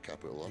path out of the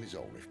capital on his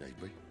own if need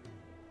be.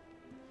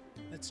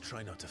 Let's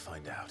try not to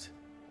find out.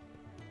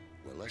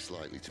 We're less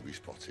likely to be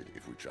spotted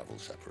if we travel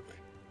separately.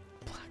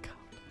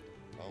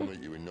 I'll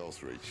meet you in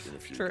Northreach in a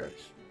few True.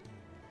 days.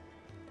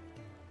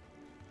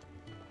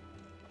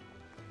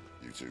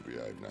 You two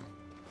behave now.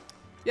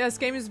 Yeah, this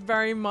game is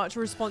very much a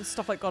response to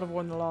stuff like God of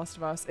War and The Last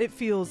of Us. It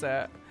feels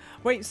it.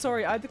 Wait,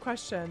 sorry, I had the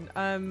question.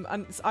 And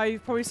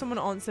probably someone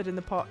answered in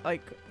the part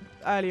like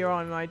earlier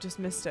on and I just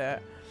missed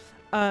it.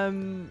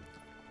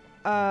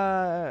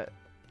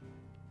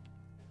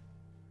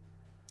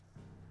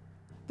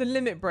 The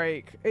limit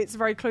break. It's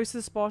very close to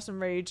the Spartan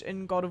Rage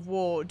in God of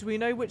War. Do we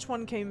know which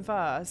one came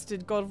first?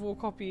 Did God of War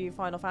copy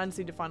Final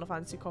Fantasy? Did Final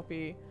Fantasy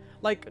copy...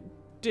 Like,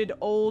 did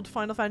old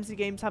Final Fantasy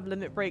games have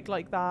limit break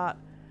like that?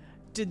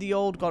 did the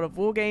old God of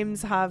War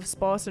games have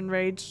Spartan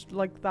Rage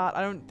like that?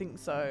 I don't think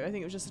so. I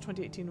think it was just a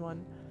 2018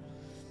 one.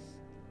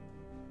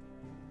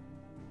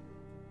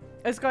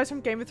 As guys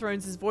from Game of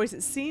Thrones' voice,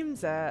 it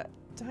seems it.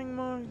 Dang,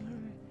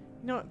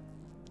 you know what?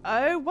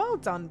 Oh, well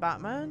done,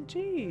 Batman.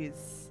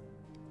 Jeez.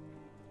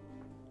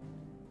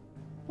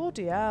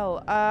 Bloody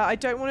hell. I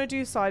don't want to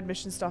do side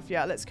mission stuff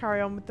yet. Let's carry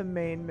on with the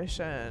main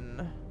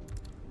mission.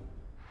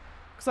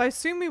 Because I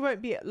assume we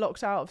won't be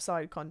locked out of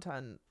side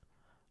content.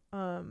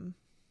 I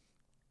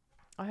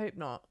hope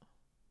not.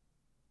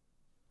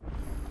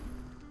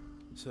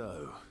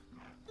 So,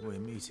 we're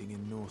meeting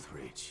in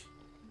Northreach.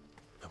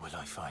 But will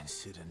I find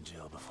Sid and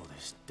Jill before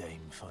this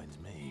dame finds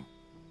me?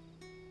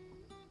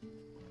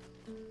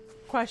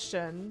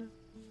 Question.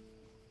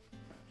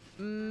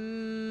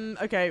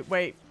 Okay,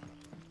 wait.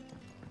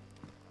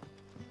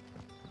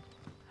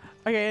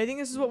 Okay, I think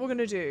this is what we're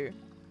gonna do.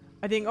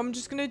 I think I'm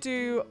just gonna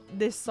do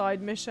this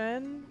side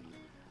mission.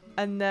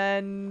 And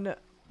then...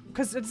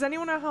 Because does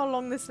anyone know how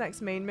long this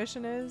next main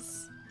mission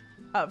is?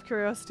 Out of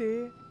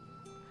curiosity.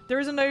 There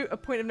is a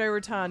point of no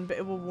return, but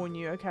it will warn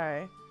you.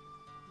 Okay.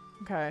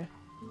 Okay.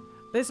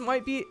 This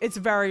might be... It's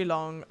very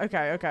long.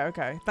 Okay, okay,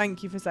 okay.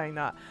 Thank you for saying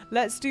that.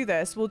 Let's do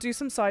this. We'll do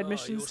some side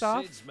mission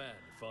stuff. Sid's man,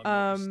 if I'm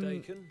not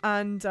mistaken.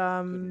 And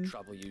Couldn't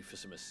trouble you for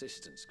some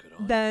assistance, could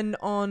I? then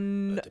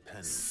on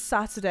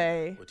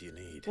Saturday, What do you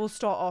need? we'll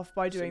start off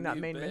by doing Some that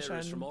new main bearers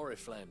mission. from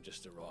Oriflamme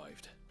just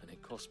arrived, and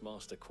it cost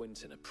Master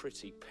Quinton a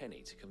pretty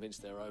penny to convince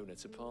their owner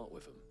to part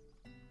with them.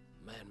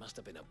 Man must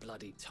have been a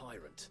bloody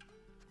tyrant.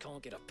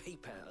 Can't get a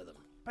peep out of them.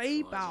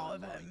 Peep Try as out I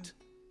of him. might.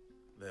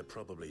 They're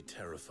probably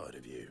terrified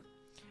of you.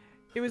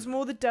 It was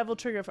more the Devil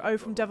Trigger.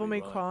 From Devil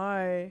May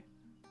Cry.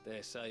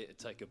 Dare say it'd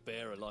take a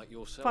bearer like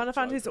yourself. Final to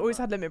Fantasy's open always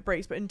them had limit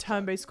breaks, but in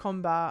turn-based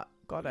combat,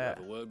 got up. it.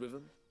 Have a word with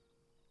them.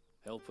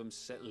 Help them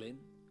settle in.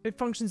 It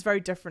functions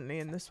very differently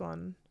in this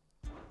one.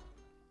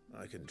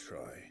 I can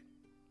try.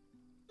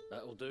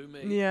 That'll do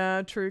me.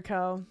 Yeah, true,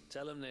 Cal.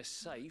 Tell them they're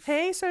safe.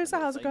 Hey, Sosa,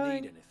 and how's if it they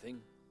going? need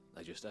anything,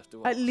 they just have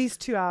to At ask.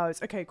 least 2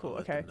 hours. Okay, cool. I'll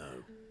let Okay. them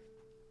know.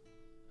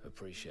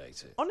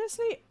 Appreciate it.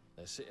 Honestly,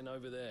 They're sitting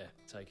over there,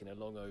 taking a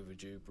long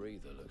overdue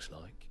breather, looks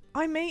like.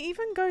 I may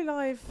even go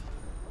live.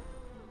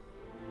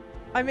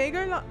 I may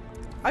go live.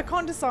 I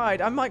can't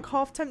decide. I'm like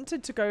half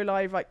tempted to go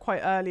live like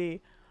quite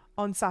early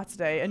on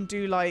Saturday and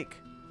do like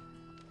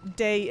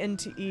day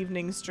into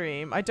evening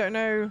stream. I don't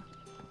know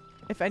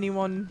if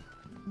anyone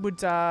would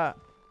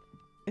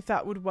if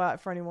that would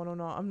work for anyone or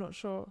not. I'm not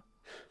sure.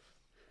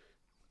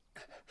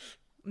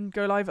 And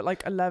go live at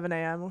like 11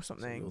 a.m. or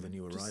something. See all the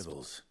new Just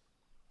arrivals.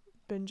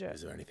 binge it.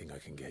 Is there anything I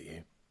can get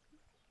you?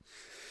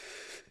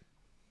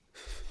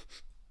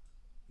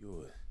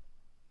 You're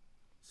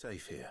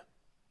safe here.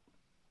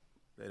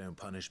 They don't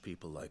punish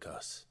people like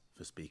us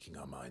for speaking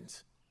our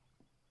minds.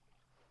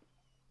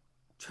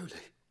 Truly.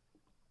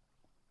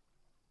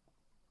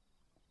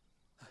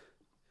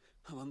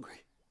 I'm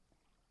hungry.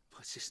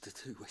 My sister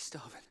too, we're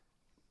starving.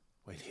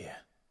 Wait here.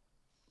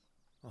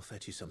 I'll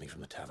fetch you something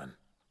from the tavern.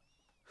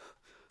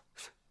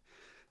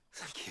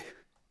 Thank you.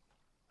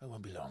 I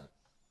won't be long.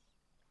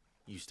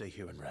 You stay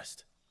here and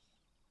rest.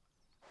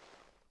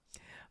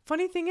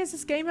 Funny thing is,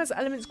 this game has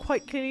elements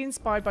quite clearly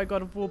inspired by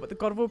God of War, but the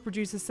God of War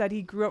producer said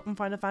he grew up on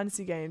Final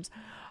Fantasy games.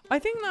 I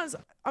think that's,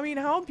 I mean,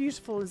 how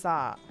beautiful is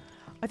that?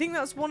 I think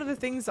that's one of the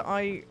things that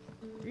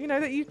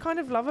that you kind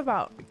of love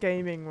about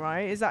gaming,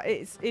 right? Is that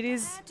it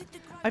is,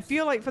 I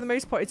feel like for the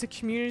most part, it's a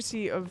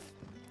community of,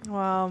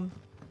 well,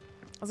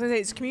 I was gonna say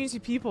it's a community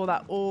of people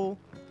that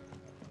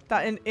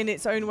in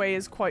its own way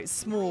is quite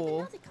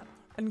small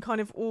and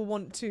kind of all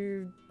want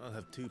to, I'll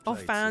have 2 are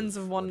plates fans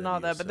of one whatever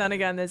another, you're but then serving.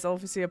 again, there's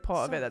obviously a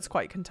part of it So, that's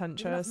quite We've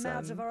contentious. enough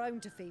mouths And of our own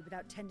to feed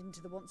without tending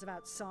to the wants of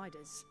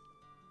outsiders.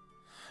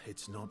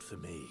 It's not for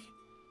me.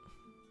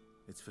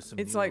 It's for some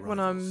it's new like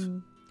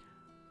arrivals.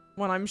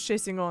 when I'm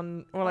shitting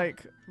on, or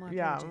like, my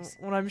yeah, apologies.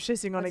 when I'm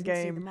shitting on I a didn't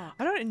see the game, mark.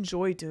 I don't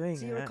enjoy doing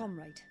So you're a it.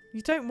 comrade.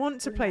 You don't want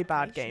to Well, in play that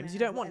bad case, you games. may You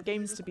have don't want whatever you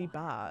games to be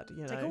bad,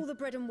 you Take know. all the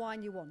bread and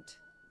wine you want.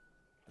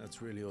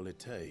 That's really all it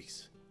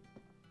takes.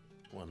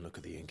 One look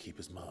at the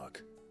innkeeper's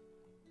mark.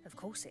 Of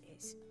course it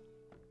is.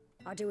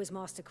 I do as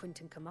Master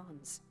Quinton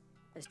commands,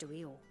 as do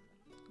we all.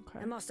 Okay.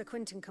 And Master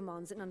Quinton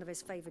commands that none of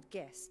his favoured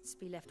guests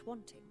be left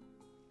wanting.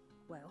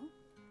 Well,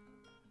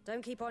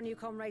 don't keep our new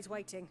comrades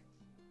waiting.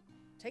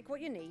 Take what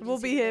you need. We'll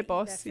and be see that here, they eat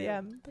boss. their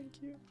Yeah, fill.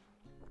 thank you.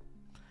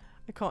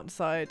 I can't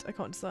decide. I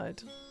can't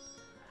decide.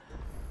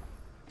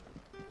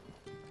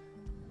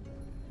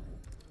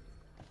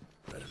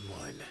 Bread and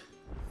wine.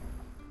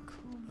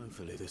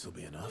 Hopefully this will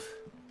be enough.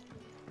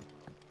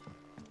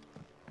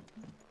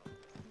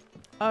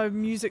 Oh,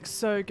 music's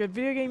so good.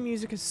 Video game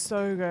music is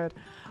so good.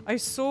 I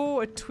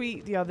saw a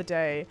tweet the other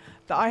day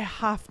that I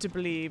have to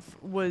believe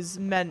was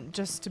meant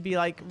just to be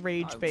like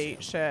rage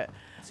bait shit.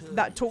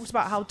 That talks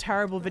about how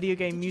terrible video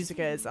game music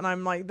is. And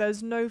I'm like,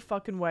 there's no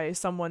fucking way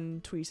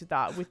someone tweeted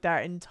that with their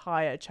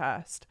entire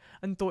chest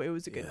and thought it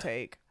was a good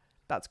take.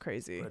 That's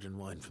crazy. Bread and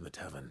wine from the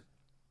tavern.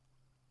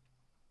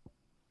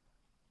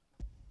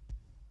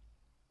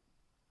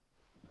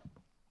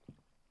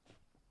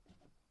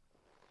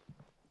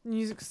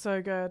 Music's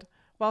so good.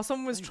 While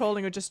someone was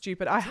trolling or just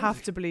stupid, I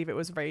have to believe it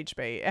was rage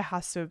bait. It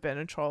has to have been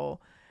a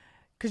troll.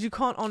 Because you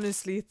can't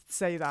honestly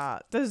say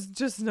that. There's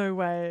just no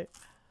way.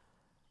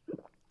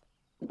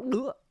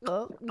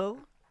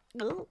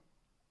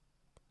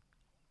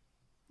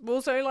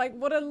 Also, like,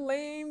 what a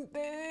lame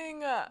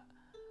thing.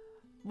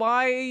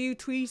 Why are you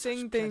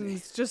tweeting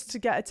things just to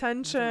get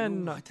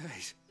attention?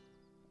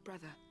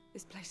 Brother,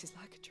 this place is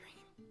like a dream.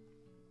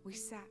 We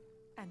sat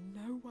and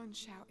no one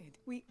shouted.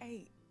 We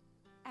ate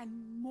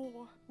and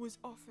more was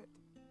offered.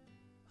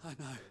 I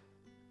know.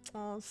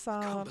 Oh,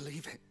 sad. I can't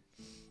believe it.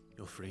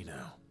 You're free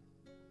now.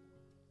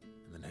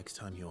 And the next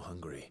time you're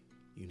hungry,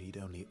 you need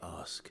only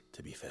ask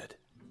to be fed.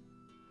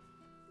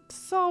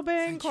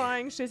 Sobbing,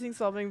 crying, shitting,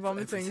 sobbing,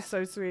 vomiting.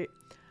 So sweet.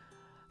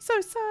 So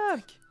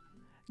sad.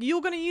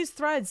 You're going to use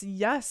Threads?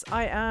 Yes,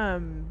 I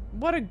am.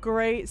 What a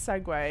great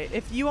segue.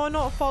 If you are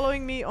not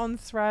following me on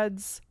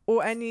Threads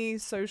or any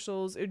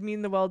socials, it would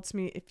mean the world to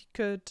me if you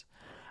could.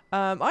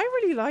 I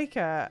really like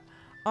it.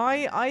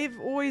 I've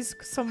always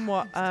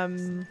somewhat I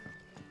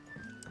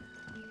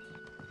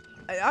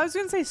was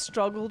gonna say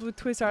struggled with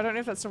Twitter. I don't know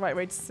if that's the right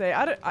way to say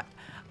it.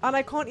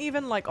 I can't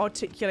even like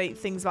articulate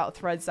things about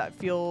Threads that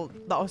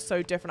are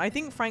so different. I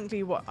think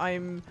frankly what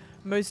I'm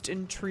most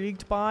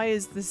intrigued by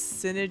is the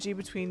synergy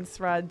between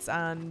Threads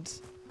and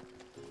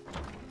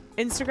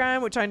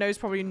Instagram, which I know is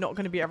probably not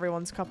going to be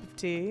everyone's cup of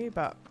tea,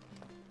 but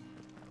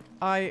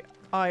I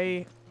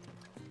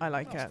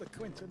like it.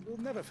 Quinton will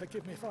never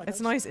forgive me if I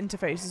It's a nice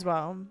interface as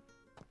well.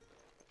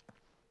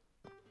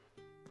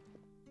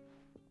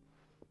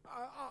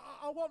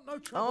 I want no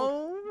trouble.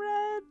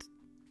 Oh, Red.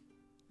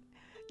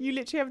 You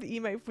literally have the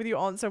email with your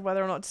answer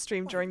whether or not to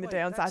stream during the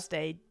day on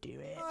Saturday. Do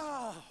it.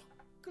 Oh,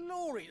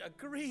 glory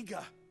to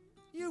Grieger.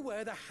 You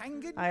were the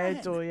hanged I man.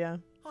 adore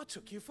you. I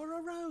took you for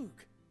a rogue.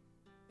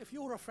 If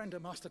you're a friend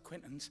of Master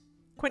Quinton's,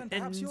 then Quinton's.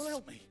 perhaps you'll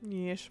help me.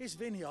 Yes. His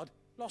vineyard,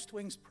 Lost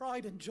Wing's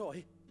pride and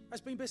joy,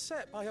 has been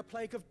beset by a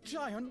plague of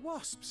giant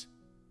wasps.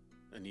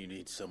 And you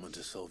need someone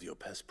to solve your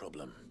pest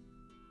problem.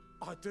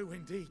 I do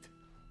indeed.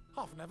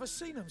 I've never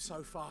seen them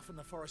so far from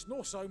the forest,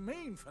 nor so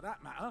mean for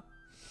that matter.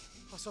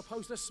 I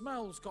suppose the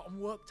smell's got them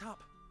worked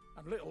up.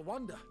 And little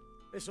wonder.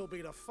 This'll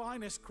be the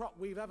finest crop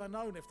we've ever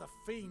known if the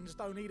fiends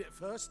don't eat it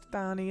first.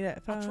 Don't eat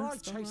it first. I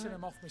tried chasing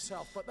them off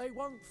myself, but they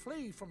won't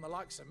flee from the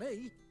likes of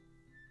me.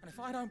 And if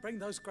I don't bring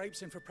those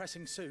grapes in for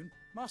pressing soon,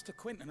 Master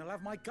Quinton will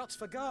have my guts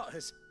for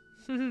garters.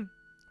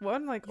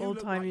 What like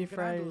old-timey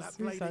phrase.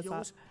 Who says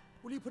that?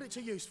 Will you put it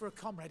to use for a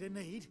comrade in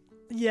need?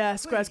 Yeah,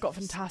 Square's got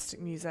fantastic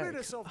music.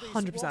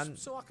 100%.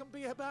 So I can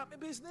be about my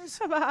business.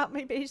 About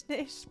my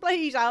business.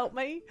 Please help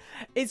me.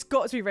 It's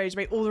got to be rage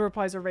bait. All the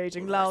replies are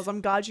raging. Lels,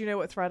 I'm glad you know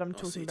what thread I'm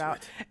talking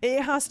about.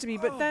 It has to be,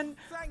 but then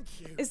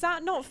is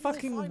that not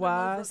fucking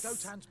worse?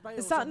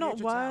 Is that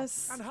not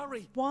worse? And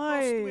hurry.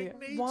 Why?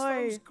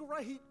 Why?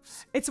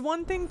 It's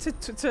one thing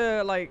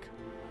to like.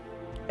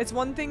 It's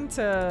one thing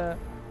to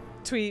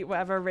tweet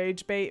whatever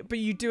rage bait, but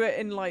you do it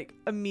in like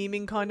a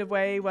memeing kind of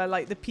way where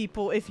like the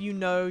people, if you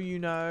know, you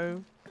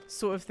know,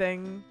 sort of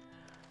thing.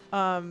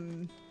 But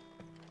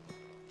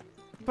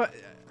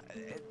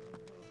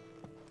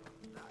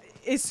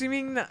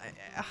assuming that,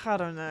 I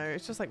don't know,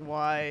 it's just like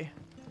why,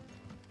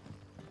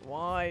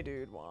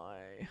 dude,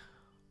 why?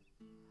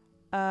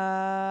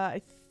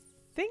 I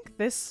think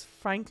this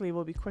frankly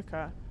will be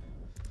quicker.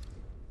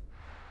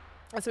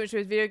 That's which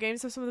with video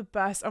games have some of the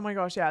best, oh my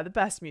gosh, yeah, the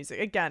best music.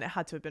 Again, it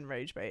had to have been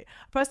rage bait.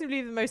 I personally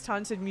believe the most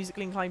talented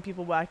musically inclined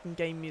people work in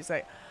game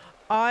music.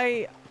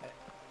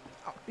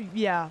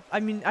 Yeah, I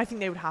mean, I think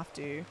they would have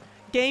to.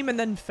 Game and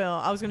then film.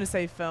 I was going to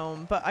say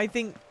film, but I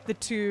think the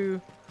two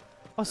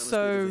are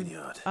so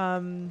A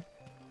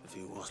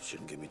few wasps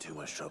shouldn't give me too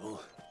much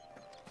trouble.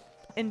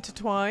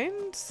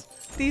 Intertwined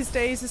these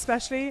days,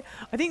 especially.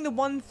 I think the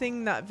one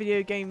thing that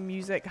video game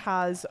music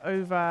has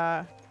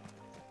over,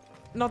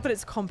 not that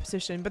it's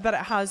competition, but that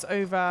it has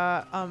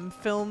over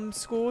film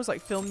scores,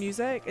 like film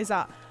music, is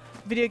that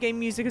video game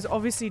music is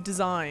obviously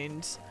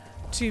designed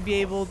to be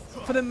able,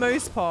 for the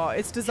most part,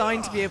 it's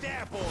designed to be able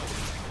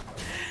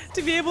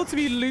to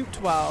be looped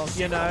well,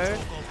 you know?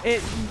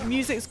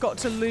 Music's got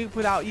to loop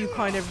without you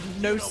kind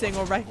of noticing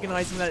or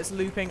recognizing that it's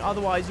looping,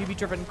 otherwise you'd be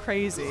driven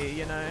crazy,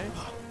 you know?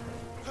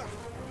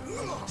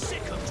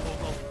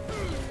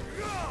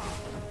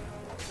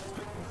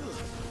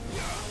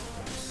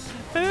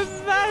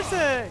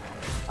 Pathetic!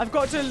 I've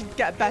got to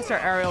get better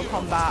aerial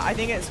combat. I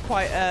think it's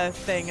quite a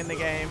thing in the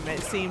game.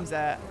 It seems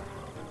it.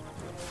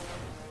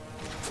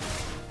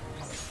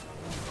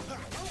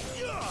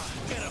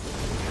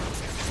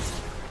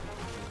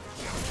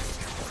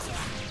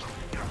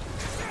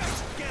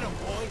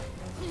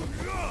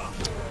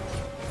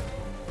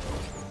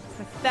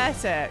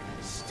 Pathetic.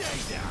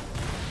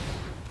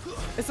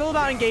 It's all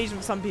about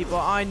engagement for some people,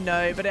 I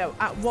know, but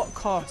at what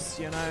cost,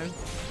 you know?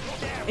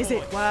 Is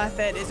it worth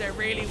it? Is it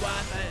really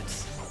worth it?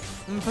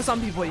 For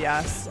some people,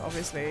 yes,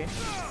 obviously.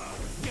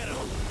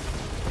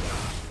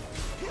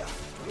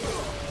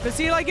 But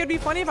see, like, it'd be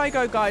funny if I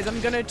go, guys, I'm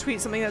going to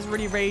tweet something that's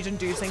really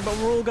rage-inducing, but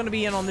we're all going to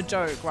be in on the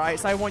joke, right?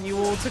 So I want you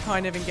all to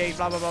kind of engage,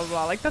 blah, blah, blah,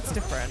 blah. Like, that's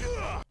different.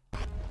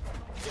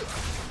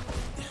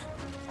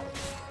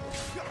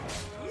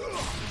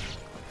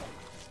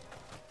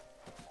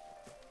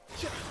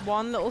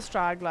 One little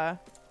straggler.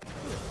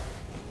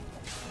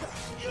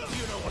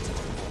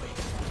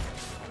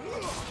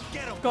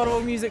 God,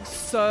 all music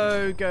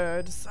so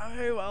good. So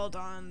well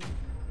done.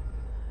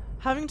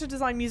 Having to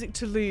design music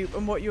to loop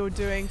and what you're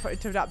doing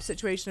to adapt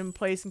situation and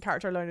place and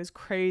character alone is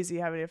crazy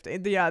heavy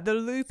lifting. Yeah, the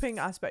looping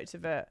aspect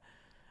of it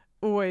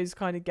always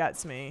kind of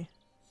gets me.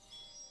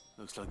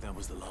 Looks like that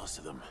was the last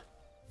of them.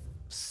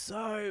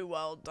 So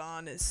well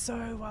done. It's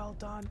so well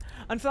done.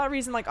 And for that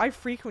reason, like, I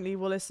frequently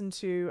will listen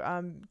to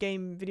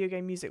video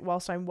game music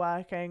whilst I'm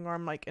working or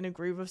I'm like in a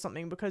groove of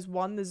something, because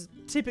one, there's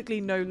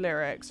typically no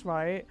lyrics,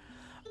 right?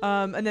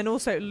 And then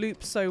also it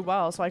loops so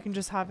well, so I can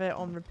just have it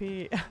on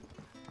repeat.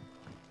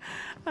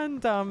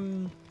 and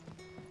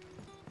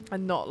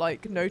not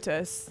like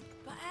notice.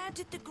 But how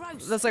did the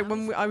gross That's like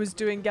when I was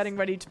getting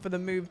ready for the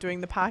move, doing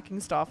the packing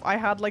stuff. I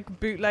had like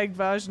bootleg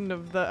version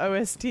of the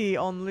OST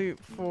on loop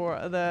for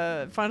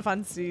the Final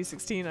Fantasy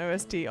 16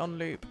 OST on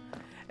loop.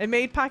 It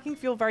made packing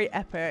feel very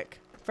epic,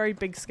 very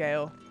big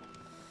scale.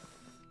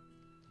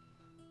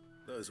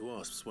 Those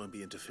wasps won't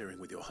be interfering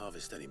with your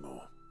harvest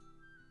anymore.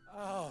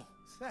 Oh,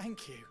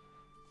 thank you.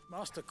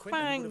 Master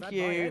Quinton would have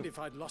had my head if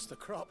I'd lost the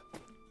crop.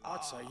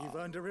 I'd say you've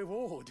earned a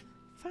reward.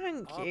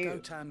 Thank Our you.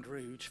 Gotand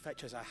Rouge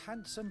fetches a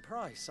handsome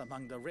price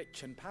among the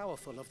rich and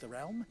powerful of the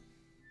realm.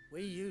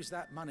 We use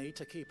that money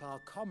to keep our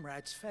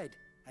comrades fed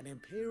and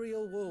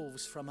imperial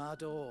wolves from our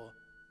door.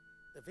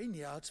 The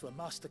vineyards were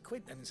Master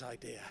Quinton's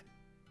idea.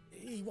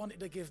 He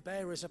wanted to give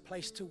bearers a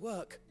place to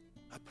work,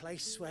 a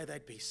place where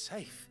they'd be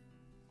safe.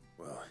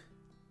 Well,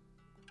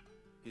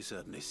 he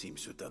certainly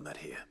seems to have done that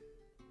here.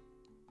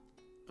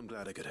 I'm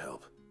glad I could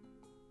help.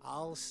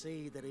 I'll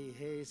see that he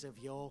hears of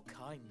your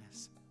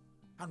kindness.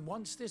 And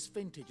once this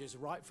vintage is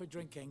ripe for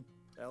drinking,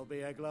 there'll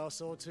be a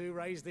glass or two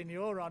raised in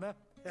your honor.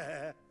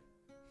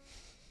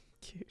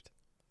 Cute.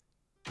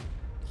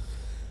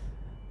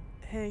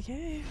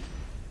 Okay.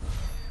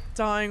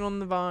 Dying on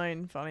the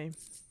vine. Funny.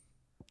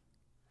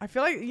 I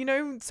feel like, you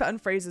know, certain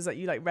phrases that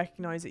you like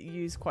recognize that you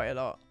use quite a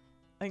lot.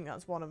 I think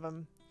that's one of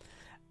them.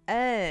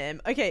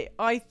 Okay,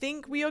 I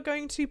think we are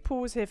going to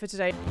pause here for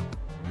today.